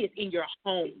 Community is in your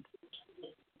home.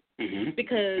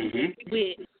 Because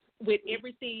with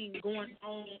everything going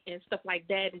on and stuff like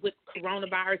that, with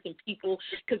coronavirus and people,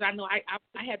 because I know I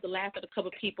had to laugh at a couple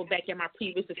of people back in my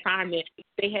previous assignment.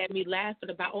 They had me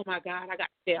laughing about, oh, my God, I got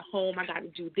to stay at home. I got to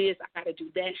do this. I got to do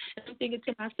that. And I'm thinking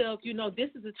to myself, this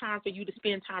is the time for you to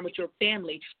spend time with your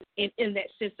family. And in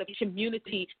that sense of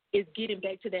community is getting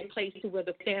back to that place to where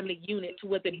the family unit, to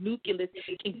where the nucleus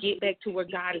can get back to where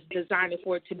God is designing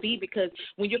for it to be. Because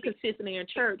when you're consistently in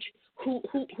church,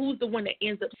 who's the one that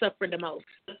ends up suffering the most?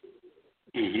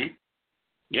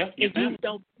 Yeah. If you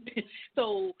don't,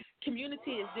 so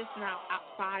community is just now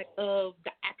outside of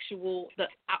the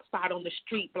outside on the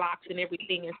street blocks and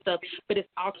everything and stuff, but it's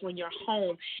also in your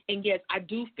home. And yes, I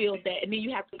do feel that. And then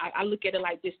you have to, I look at it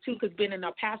like this too, because being in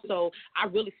El Paso, I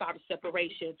really saw the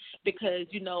separation because,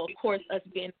 of course, us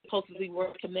being supposedly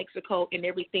work to Mexico and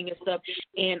everything and stuff,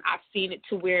 and I've seen it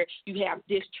to where you have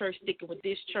this church sticking with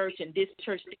this church and this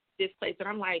church sticking with this place. And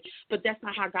I'm like, but that's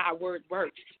not how God's word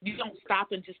works. You don't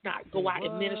stop and just not go out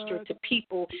and minister to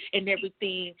people and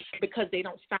everything because they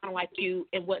don't sound like you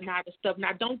and whatnot and stuff.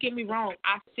 Now, don't get me wrong.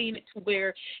 I've seen it to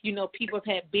where, people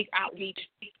have had big outreach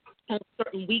on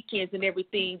certain weekends and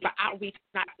everything, but outreach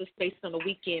is not just based on the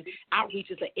weekend.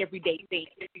 Outreach is an everyday thing.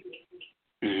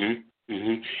 And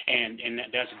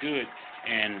that's good.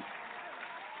 And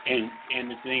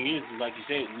the thing is, like you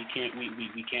said, we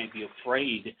can't be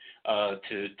afraid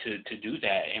to do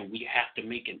that, and we have to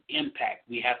make an impact.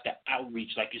 We have to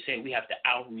outreach, like you said, we have to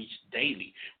outreach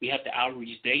daily. We have to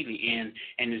outreach daily, and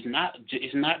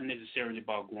it's not necessarily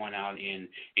about going out and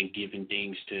giving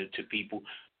things to people.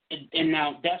 And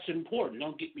now that's important.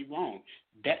 Don't get me wrong.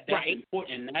 That's right.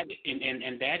 Important,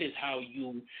 and that is how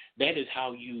you let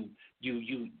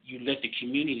the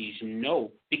communities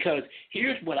know. Because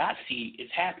here's what I see is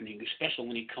happening, especially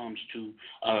when it comes to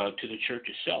the church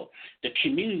itself. The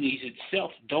communities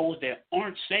itself, those that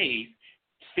aren't saved,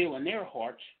 feel in their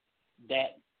hearts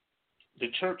that the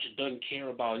church doesn't care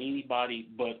about anybody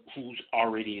but who's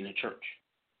already in the church.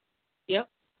 Yep.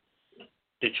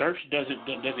 The church doesn't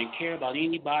care about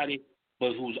anybody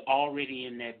but who's already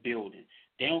in that building.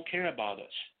 They don't care about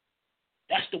us.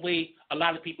 That's the way a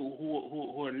lot of people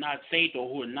who are not saved or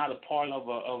who are not a part of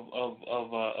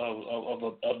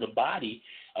the body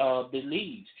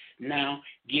believes. Now,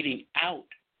 getting out,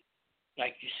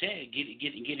 like you said,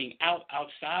 getting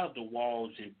outside of the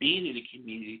walls and being in the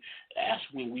community, that's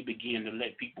when we begin to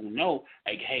let people know,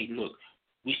 like, hey, look,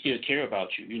 we still care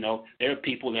about you. There are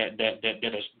people that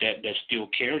still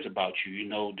cares about you.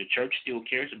 The church still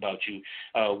cares about you.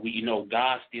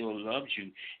 God still loves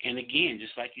you. And again,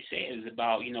 just like you said, it's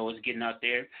about it's getting out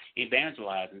there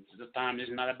evangelizing. Sometimes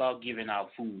it's not about giving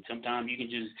out food. Sometimes you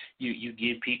can just you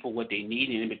give people what they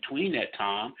need, and in between that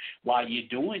time, while you're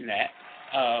doing that,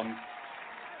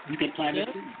 you can plant a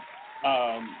seed.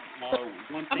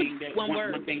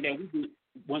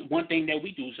 One thing that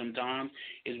we do sometimes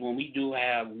is when we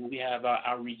have our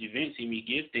outreach events and we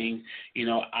give things,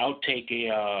 I'll take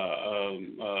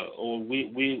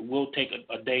we'll take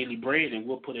a daily bread and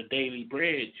we'll put a daily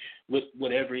bread with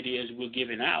whatever it is we're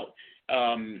giving out.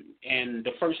 And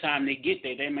the first time they get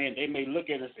there, they may look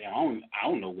at us and say, I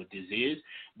don't know what this is.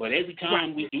 But every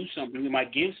time we do something, we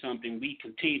might give something, we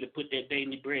continue to put that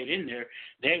daily bread in there.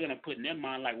 They're going to put in their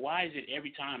mind, like, why is it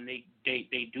every time they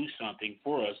do something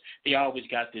for us, they always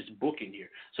got this book in here?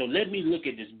 So let me look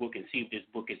at this book and see what this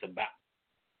book is about.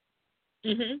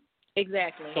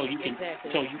 Exactly. So you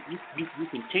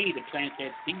continue to plant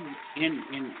that seed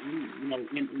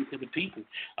into the people.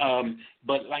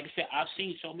 But like I said, I've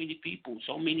seen so many people,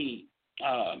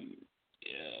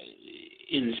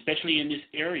 especially in this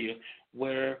area,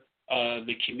 where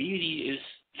the community is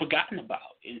forgotten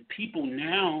about, and people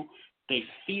now, they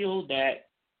feel that,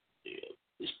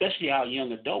 especially our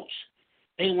young adults,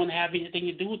 they don't want to have anything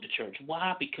to do with the church.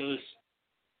 Why? Because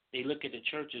they look at the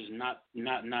church as not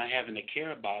having to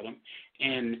care about them.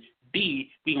 And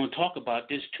B, we're going to talk about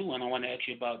this too, and I want to ask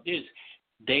you about this.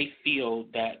 They feel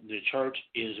that the church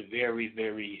is very,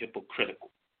 very hypocritical.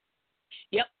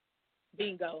 Yep.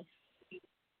 Bingo.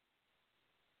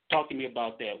 Talk to me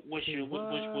about that. What's your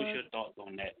thoughts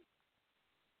on that?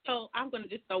 So I'm going to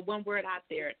just throw one word out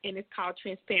there, and it's called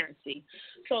transparency.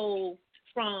 So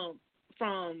from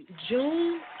from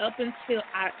June up until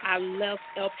I left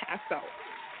El Paso.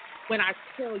 When I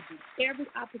tell you, every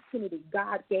opportunity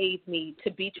God gave me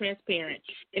to be transparent,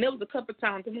 and it was a couple of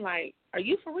times I'm like, are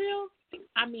you for real?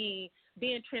 I mean,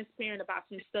 being transparent about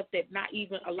some stuff that not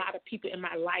even a lot of people in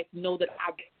my life know that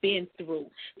I've been through,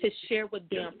 to share with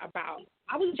them about.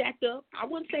 I was jacked up. I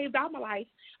wasn't saved all my life.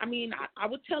 I mean, I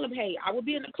would tell them, hey, I would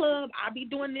be in the club, I'll be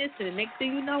doing this, and the next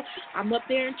thing you know, I'm up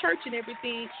there in church and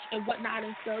everything and whatnot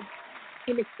and stuff.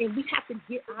 And we have to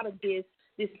get out of this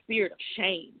spirit of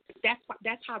shame.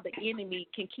 That's how the enemy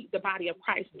can keep the body of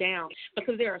Christ down,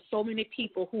 because there are so many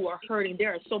people who are hurting.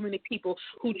 There are so many people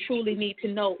who truly need to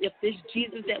know, if this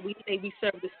Jesus that we say we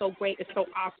serve is so great, is so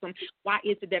awesome, why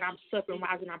is it that I'm suffering?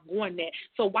 Why isn't I going that?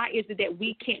 So why is it that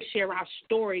we can't share our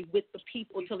story with the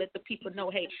people to let the people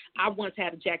know, hey, I once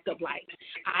had a jacked up life.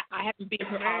 I haven't been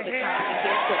here all the time. And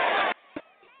guess what?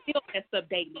 Still mess up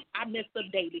daily. I mess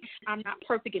up daily. I'm not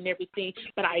perfect in everything,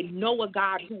 but I know a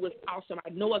God who is awesome. I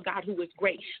know a God who is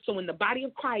great. So when the body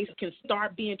of Christ can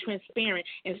start being transparent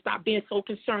and stop being so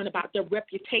concerned about their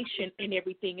reputation and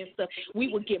everything and stuff, we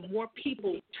will get more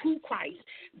people to Christ,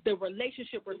 the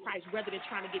relationship with Christ, rather than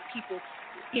trying to get people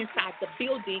inside the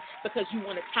building because you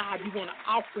want a tithe, you want an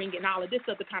offering, and all of this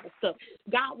other kind of stuff.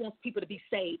 God wants people to be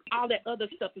saved. All that other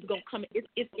stuff is going to come.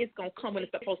 It's going to come when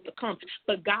it's supposed to come.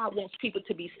 But God wants people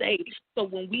to be saved. So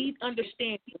when we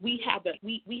understand we have a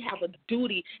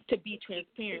duty to be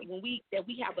transparent, when we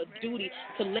have a duty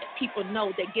to let people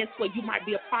know that, guess what, you might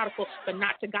be a prodigal, but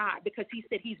not to God, because He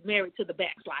said He's married to the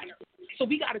backslider. So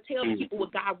we got to tell people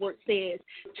what God's word says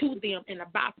to them and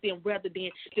about them, rather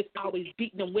than just always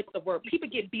beating them with the word. People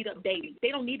get beat up daily. They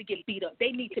don't need to get beat up.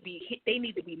 They need to be hit. They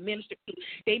need to be ministered to.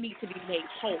 They need to be made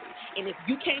whole. And if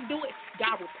you can't do it,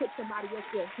 God will put somebody else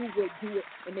there who will do it,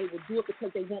 and they will do it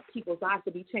because they want people's lives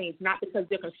to be changed, not because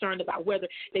they're concerned about whether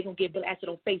they're going to get blasted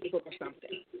on Facebook or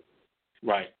something.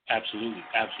 Right. Absolutely.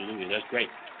 Absolutely. That's great.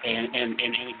 And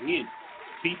again,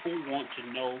 people want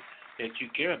to know that you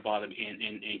care about them,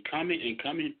 and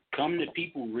coming to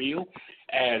people real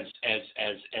as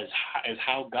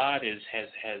how God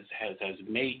has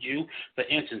made you. For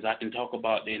instance, I can talk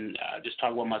about just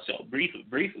talk about myself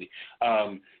briefly.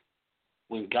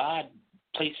 When God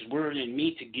places word in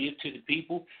me to give to the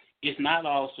people, it's not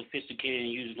all sophisticated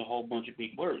and using a whole bunch of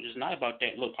big words. It's not about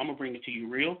that. Look, I'm gonna bring it to you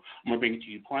real. I'm gonna bring it to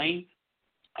you plain.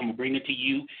 I'm gonna bring it to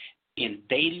you in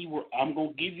daily word. I'm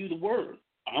gonna give you the word.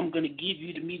 I'm going to give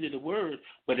you the meat of the word,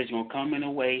 but it's going to come in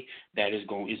a way that is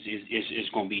going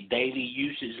to be daily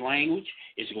usage language.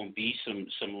 It's going to be some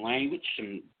language,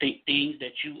 some things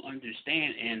that you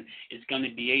understand, and it's going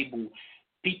to be able.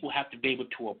 People have to be able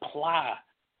to apply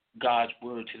God's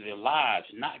word to their lives,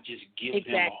 not just give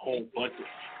them a whole bunch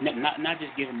of, not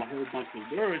just give them a whole bunch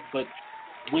of words, but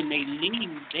when they leave,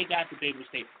 they got to be able to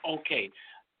say, okay,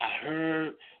 I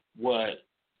heard what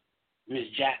Ms.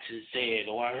 Jackson said,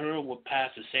 or I heard what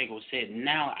Pastor Sago said.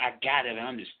 Now I got it. I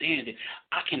understand it.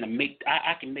 I can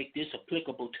make this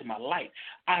applicable to my life.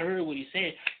 I heard what he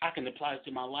said. I can apply it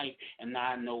to my life, and now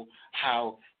I know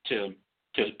how to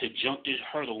jump this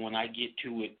hurdle when I get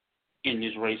to it in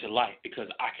this race of life, because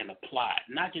I can apply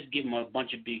it. Not just give them a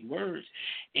bunch of big words,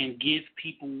 and give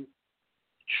people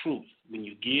truth. When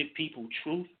you give people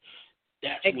truth,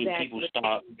 that's when people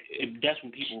start. That's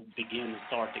when people begin to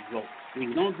start to grow. When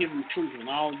you don't give them truth, and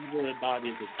all you worry about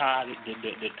is the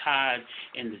tithe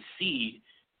and the seed,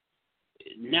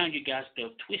 now you got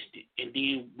stuff twisted, and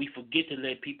then we forget to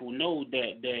let people know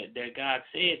that God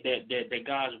said that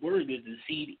God's word is the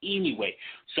seed anyway.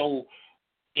 So,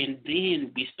 and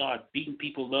then we start beating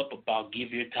people up about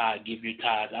give your tithe.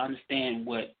 I understand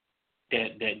what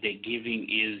that giving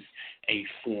is a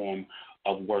form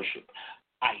of worship.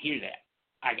 I hear that.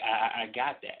 I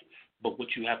got that. But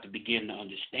what you have to begin to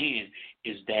understand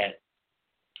is that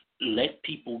let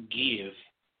people give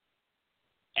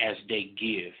as they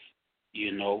give.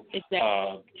 You know, let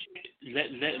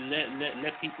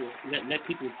people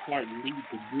start need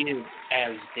to give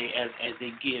as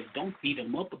they give. Don't beat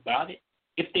them up about it.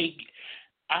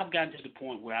 I've gotten to the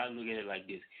point where I look at it like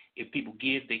this: if people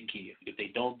give, they give. If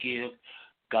they don't give,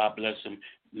 God bless them.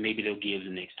 Maybe they'll give the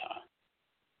next time.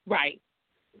 Right.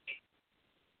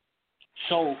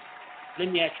 So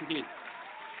let me ask you this.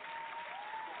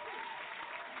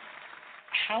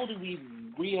 How do we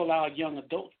reel our young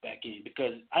adults back in?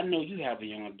 Because I know you have a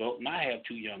young adult, and I have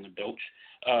two young adults.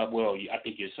 Well, I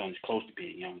think your son's close to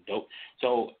being a young adult.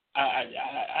 So I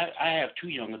have two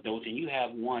young adults, and you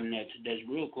have one that's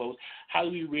real close. How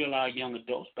do we reel our young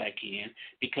adults back in?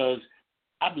 Because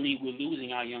I believe we're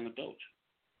losing our young adults.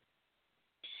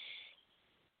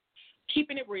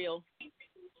 Keeping it real.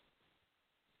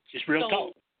 It's real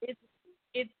talk.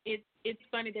 It's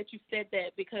funny that you said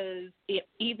that because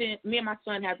even me and my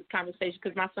son have this conversation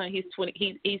because my son he's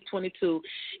 22,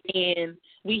 and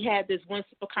we had this one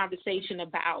simple conversation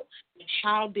about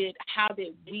how did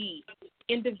we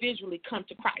individually come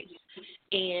to Christ.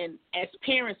 And as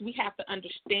parents, we have to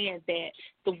understand that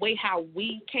the way how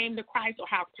we came to Christ or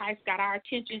how Christ got our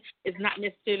attention is not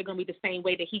necessarily going to be the same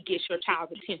way that he gets your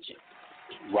child's attention.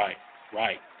 Right.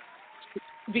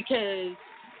 Because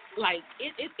like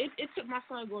it took my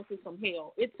son going through some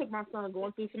hell. It took my son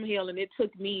going through some hell, and it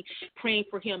took me praying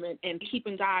for him and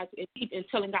keeping God and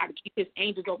telling God to keep his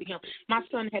angels over him. My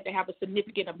son had to have a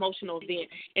significant emotional event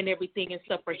and everything and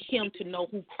stuff for him to know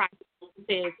who Christ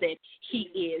says that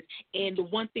he is. And the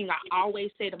one thing I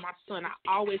always say to my son,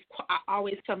 I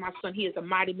always tell my son he is a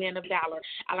mighty man of valor.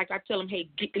 I tell him, hey,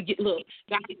 look,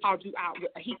 God called you out.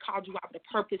 He called you out with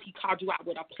a purpose. He called you out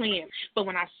with a plan. But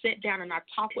when I sit down and I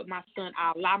talk with my son,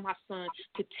 I allow my son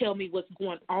to tell me what's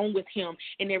going on with him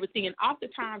and everything. And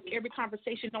oftentimes, every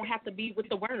conversation don't have to be with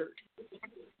the word.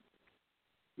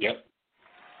 Yep.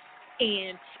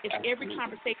 And if every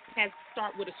conversation has to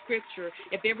start with a scripture,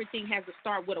 if everything has to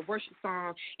start with a worship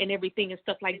song and everything and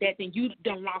stuff like that, then you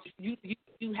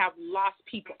have lost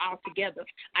people altogether.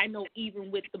 I know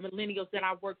even with the millennials that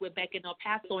I work with back in El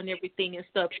Paso and everything and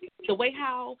stuff, the way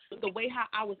how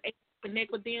I was able to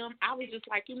connect with them, I was just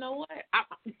like, you know what?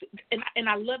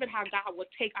 I love it how God will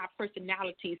take our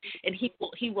personalities and He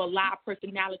will allow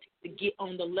personalities to get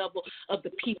on the level of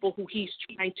the people who He's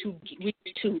trying to reach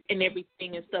to and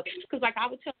everything and stuff. Because like I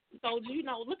would tell soldiers,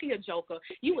 look at your Joker.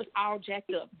 You was all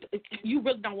jacked up. You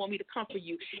really don't want me to comfort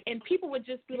you. And people would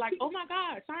just be like, oh my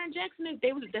God, Sergeant Jackson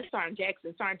that's Sergeant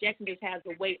Jackson. Sergeant Jackson just has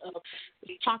a way of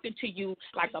talking to you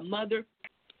like a mother.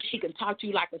 She can talk to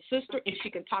you like a sister, and she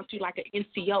can talk to you like an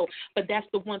NCO. But that's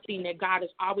the one thing that God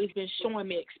has always been showing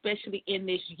me, especially in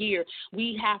this year.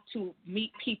 We have to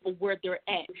meet people where they're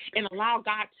at and allow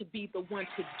God to be the one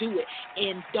to do it.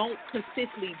 And don't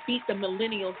consistently beat the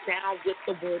millennials down with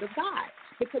the word of God.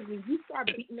 Because when you start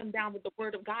beating them down with the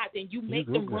word of God, then you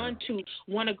make them run to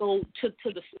want to go to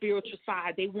the spiritual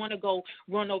side. They want to go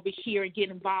run over here and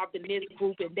get involved in this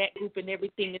group and that group and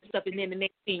everything and stuff. And then the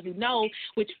next thing you know,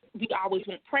 which we always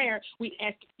want prayer, we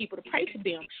ask people to pray for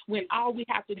them when all we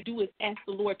have to do is ask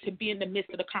the Lord to be in the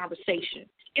midst of the conversation.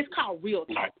 It's called real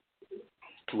talk.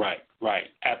 Right.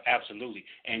 Absolutely.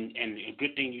 And a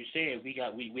good thing you said,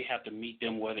 we have to meet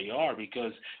them where they are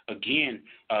because, again,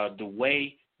 the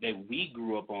way that we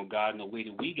grew up on God and the way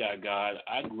that we got God,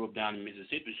 I grew up down in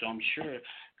Mississippi, so I'm sure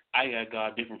I got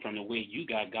God different from the way you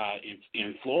got God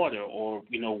in Florida or,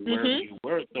 wherever you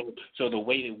were. So the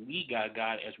way that we got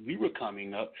God as we were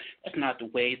coming up, that's not the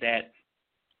way that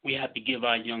we have to give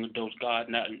our young adults God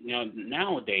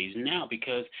nowadays,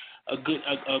 because a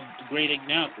great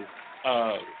example,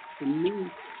 for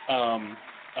me,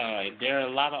 there are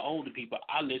a lot of older people.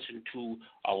 I listen to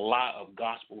a lot of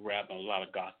gospel rap and a lot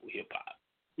of gospel hip-hop.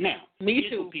 Now, me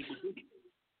too.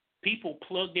 People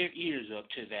plug their ears up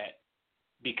to that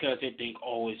because they think,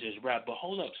 oh, it's just rap. But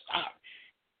hold up, stop.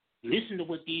 Listen to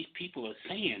what these people are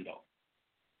saying, though.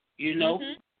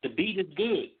 The beat is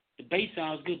good. The bass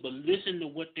sounds good, but listen to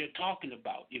what they're talking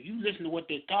about. If you listen to what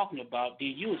they're talking about,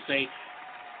 then you'll say,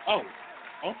 oh,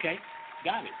 okay,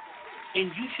 got it. And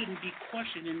you shouldn't be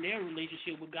questioning their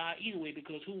relationship with God anyway,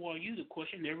 because who are you to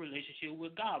question their relationship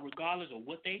with God, regardless of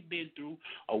what they've been through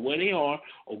or where they are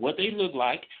or what they look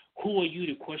like? Who are you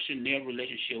to question their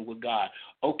relationship with God?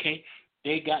 Okay,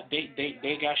 they got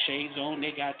shades on,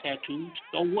 they got tattoos.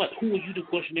 So what? Who are you to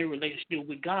question their relationship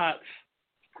with God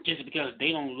just because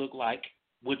they don't look like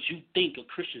what you think a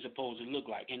Christian's supposed to look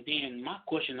like? And then my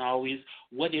question always,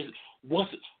 what does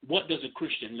a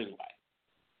Christian look like?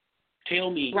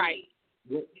 Tell me. Right.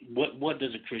 What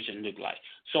does a Christian look like?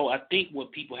 So I think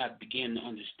what people have to begin to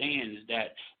understand is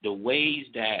that the ways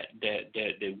that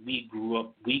we grew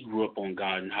up on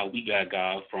God and how we got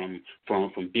God from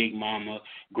Big Mama,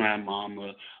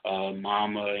 Grandmama,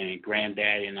 Mama, and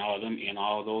Granddaddy, and all them in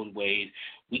all those ways,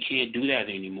 we can't do that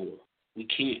anymore. We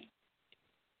can't.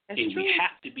 That's and true. We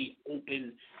have to be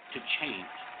open to change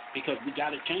because we got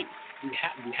to change. We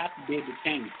have to be able to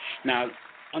change. Now,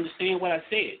 understand what I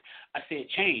said. I said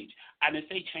change. I didn't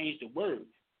say change the word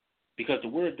because the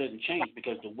word doesn't change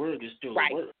because the word is still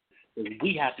the word. But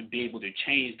we have to be able to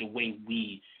change the way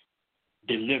we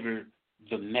deliver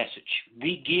the message.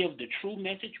 We give the true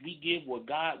message. We give what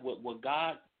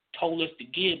God told us to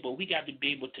give, but we got to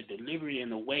be able to deliver it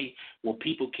in a way where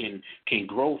people can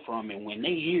grow from it. When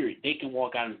they hear it, they can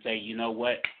walk out and say, you know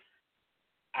what,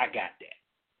 I got that.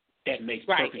 That makes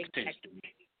perfect sense to me.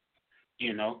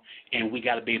 And we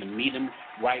got to be able to meet them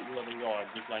right where they are,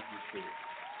 just like you said.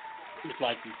 Just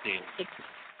like you said.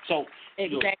 So,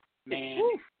 exactly. Look, man,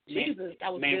 Jesus,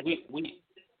 that was man, good.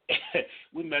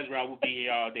 we mess around. We'll be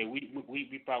here all day.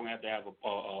 We probably have to have a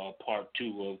part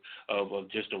 2 of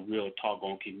just a real talk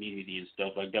on community and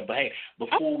stuff like that. But hey,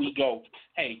 before we go,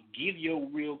 hey, give your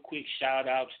real quick shout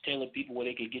outs, telling people where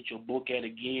they can get your book at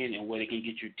again and where they can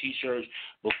get your T-shirts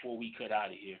before we cut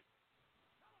out of here.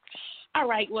 All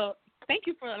right. Well, thank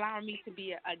you for allowing me to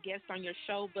be a guest on your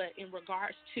show. But in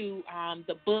regards to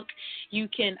the book, you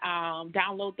can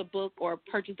download the book or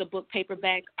purchase the book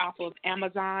paperback off of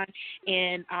Amazon.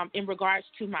 And in regards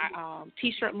to my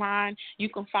T-shirt line, you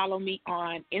can follow me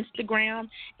on Instagram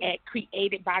at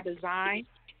Created by Design.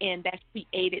 And that's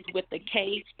created with a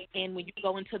K. And when you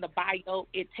go into the bio,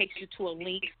 it takes you to a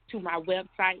link to my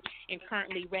website. And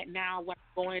currently, right now,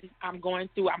 I'm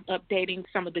updating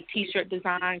some of the T-shirt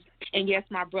designs. And yes,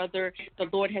 my brother, the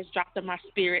Lord has dropped in my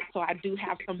spirit, so I do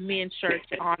have some men's shirts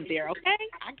on there. Okay,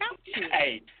 I got you.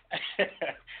 Hey,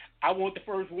 I want the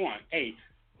first one. Hey,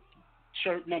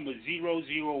 shirt number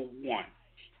 001,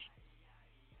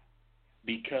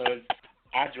 because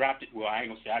I dropped it. Well, I ain't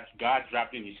gonna say God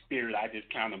dropped it in his spirit. I just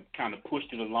kind of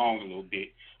pushed it along a little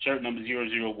bit. Shirt number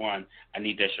 001. I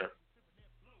need that shirt.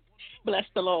 Bless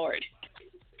the Lord.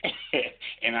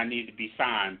 And I need to be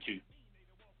signed too.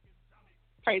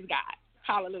 Praise God.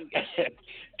 Hallelujah.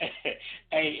 Hey,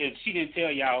 if she didn't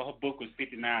tell y'all her book was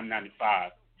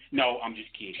 $59.95. No, I'm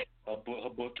just kidding.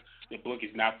 The book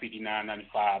is not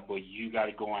 $59.95, but you got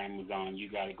to go on Amazon. You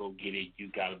got to go get it. You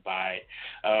got to buy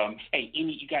it. Hey,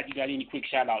 you got any quick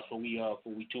shout outs before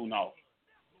we tune off?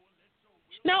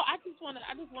 No, I just want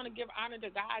to give honor to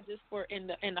God just for in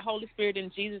the Holy Spirit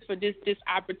and Jesus for this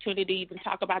opportunity to even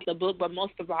talk about the book, but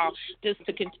most of all, just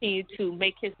to continue to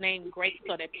make His name great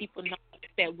so that people know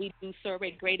that we do serve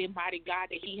a great and mighty God,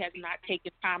 that He has not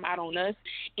taken time out on us,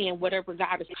 and whatever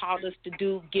God has called us to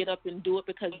do, get up and do it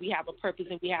because we have a purpose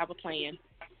and we have a plan.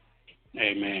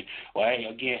 Amen. Well, hey,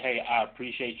 again, I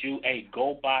appreciate you. Hey,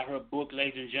 go buy her book,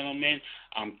 ladies and gentlemen.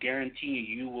 I'm guaranteeing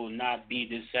you will not be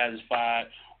dissatisfied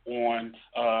on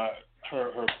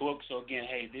her book. So again,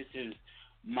 hey, this is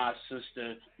my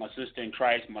sister in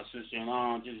Christ, my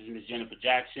sister-in-law. This is Miss Jennifer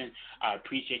Jackson. I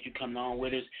appreciate you coming on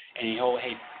with us. And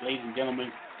hey, ladies and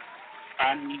gentlemen,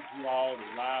 I need you all to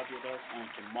live with us on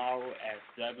tomorrow at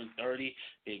 7:30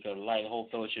 because Light Hope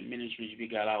Fellowship Ministries, we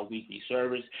got our weekly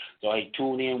service. So hey,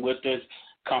 tune in with us.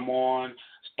 Come on,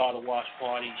 start a watch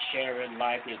party, share it,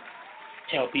 like it.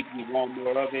 Tell people we want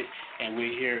more of it, and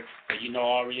we're here. But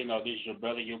already know this is your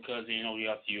brother, your cousin, we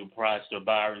up to you, Pastor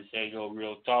Byron Sago,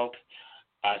 Real Talk.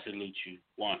 I salute you.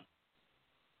 One.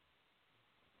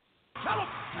 Tell 'em.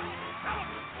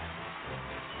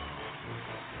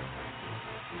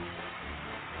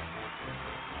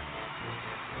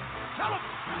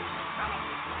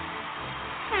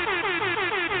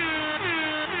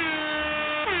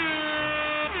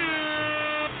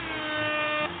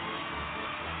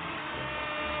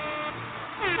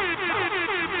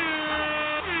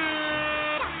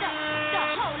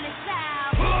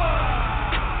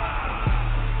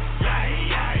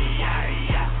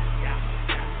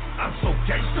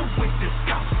 Gangsta with this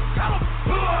gospel. Tell 'em.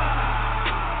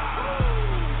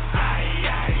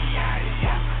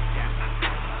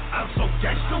 I'm so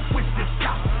gangsta with this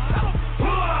gospel. Tell 'em.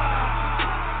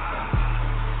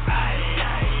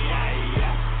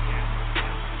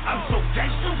 I'm so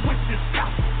gangsta with this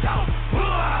gospel. Tell 'em.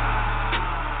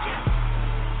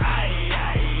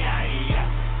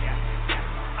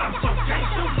 I'm so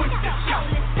gangsta with this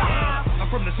gospel. I'm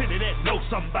from the city that knows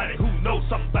somebody who knows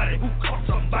somebody who caught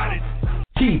somebody.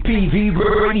 TPV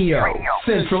Radio,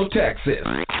 Central Texas.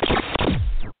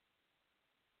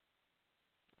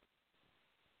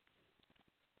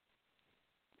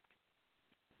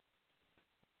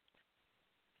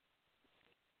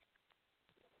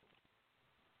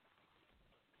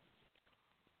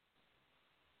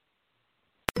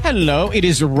 Hello, it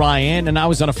is Ryan, and I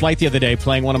was on a flight the other day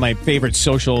playing one of my favorite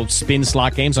social spin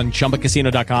slot games on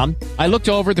ChumbaCasino.com. I looked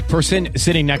over at the person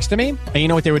sitting next to me, and you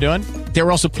know what they were doing? They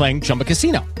were also playing Chumba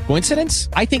Casino. Coincidence?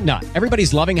 I think not.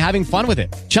 Everybody's loving having fun with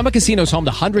it. Chumba Casino is home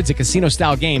to hundreds of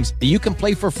casino-style games that you can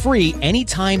play for free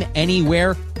anytime,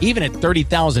 anywhere, even at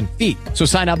 30,000 feet. So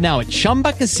sign up now at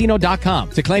ChumbaCasino.com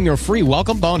to claim your free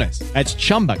welcome bonus. That's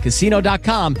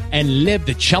ChumbaCasino.com and live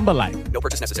the Chumba life. No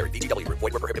purchase necessary. VGW. Void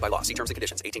where prohibited by law. See terms and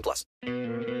conditions. 18+.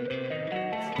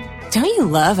 Don't you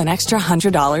love an extra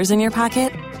 $100 in your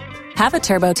pocket? Have a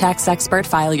TurboTax expert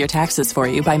file your taxes for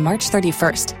you by March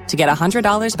 31st to get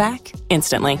 $100 back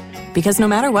instantly. Because no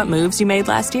matter what moves you made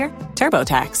last year,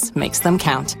 TurboTax makes them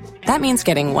count. That means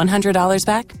getting $100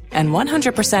 back and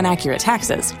 100% accurate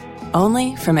taxes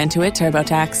only from Intuit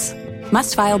TurboTax.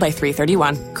 Must file by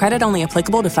 3/31. Credit only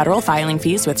applicable to federal filing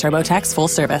fees with TurboTax full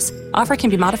service. Offer can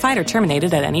be modified or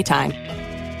terminated at any time.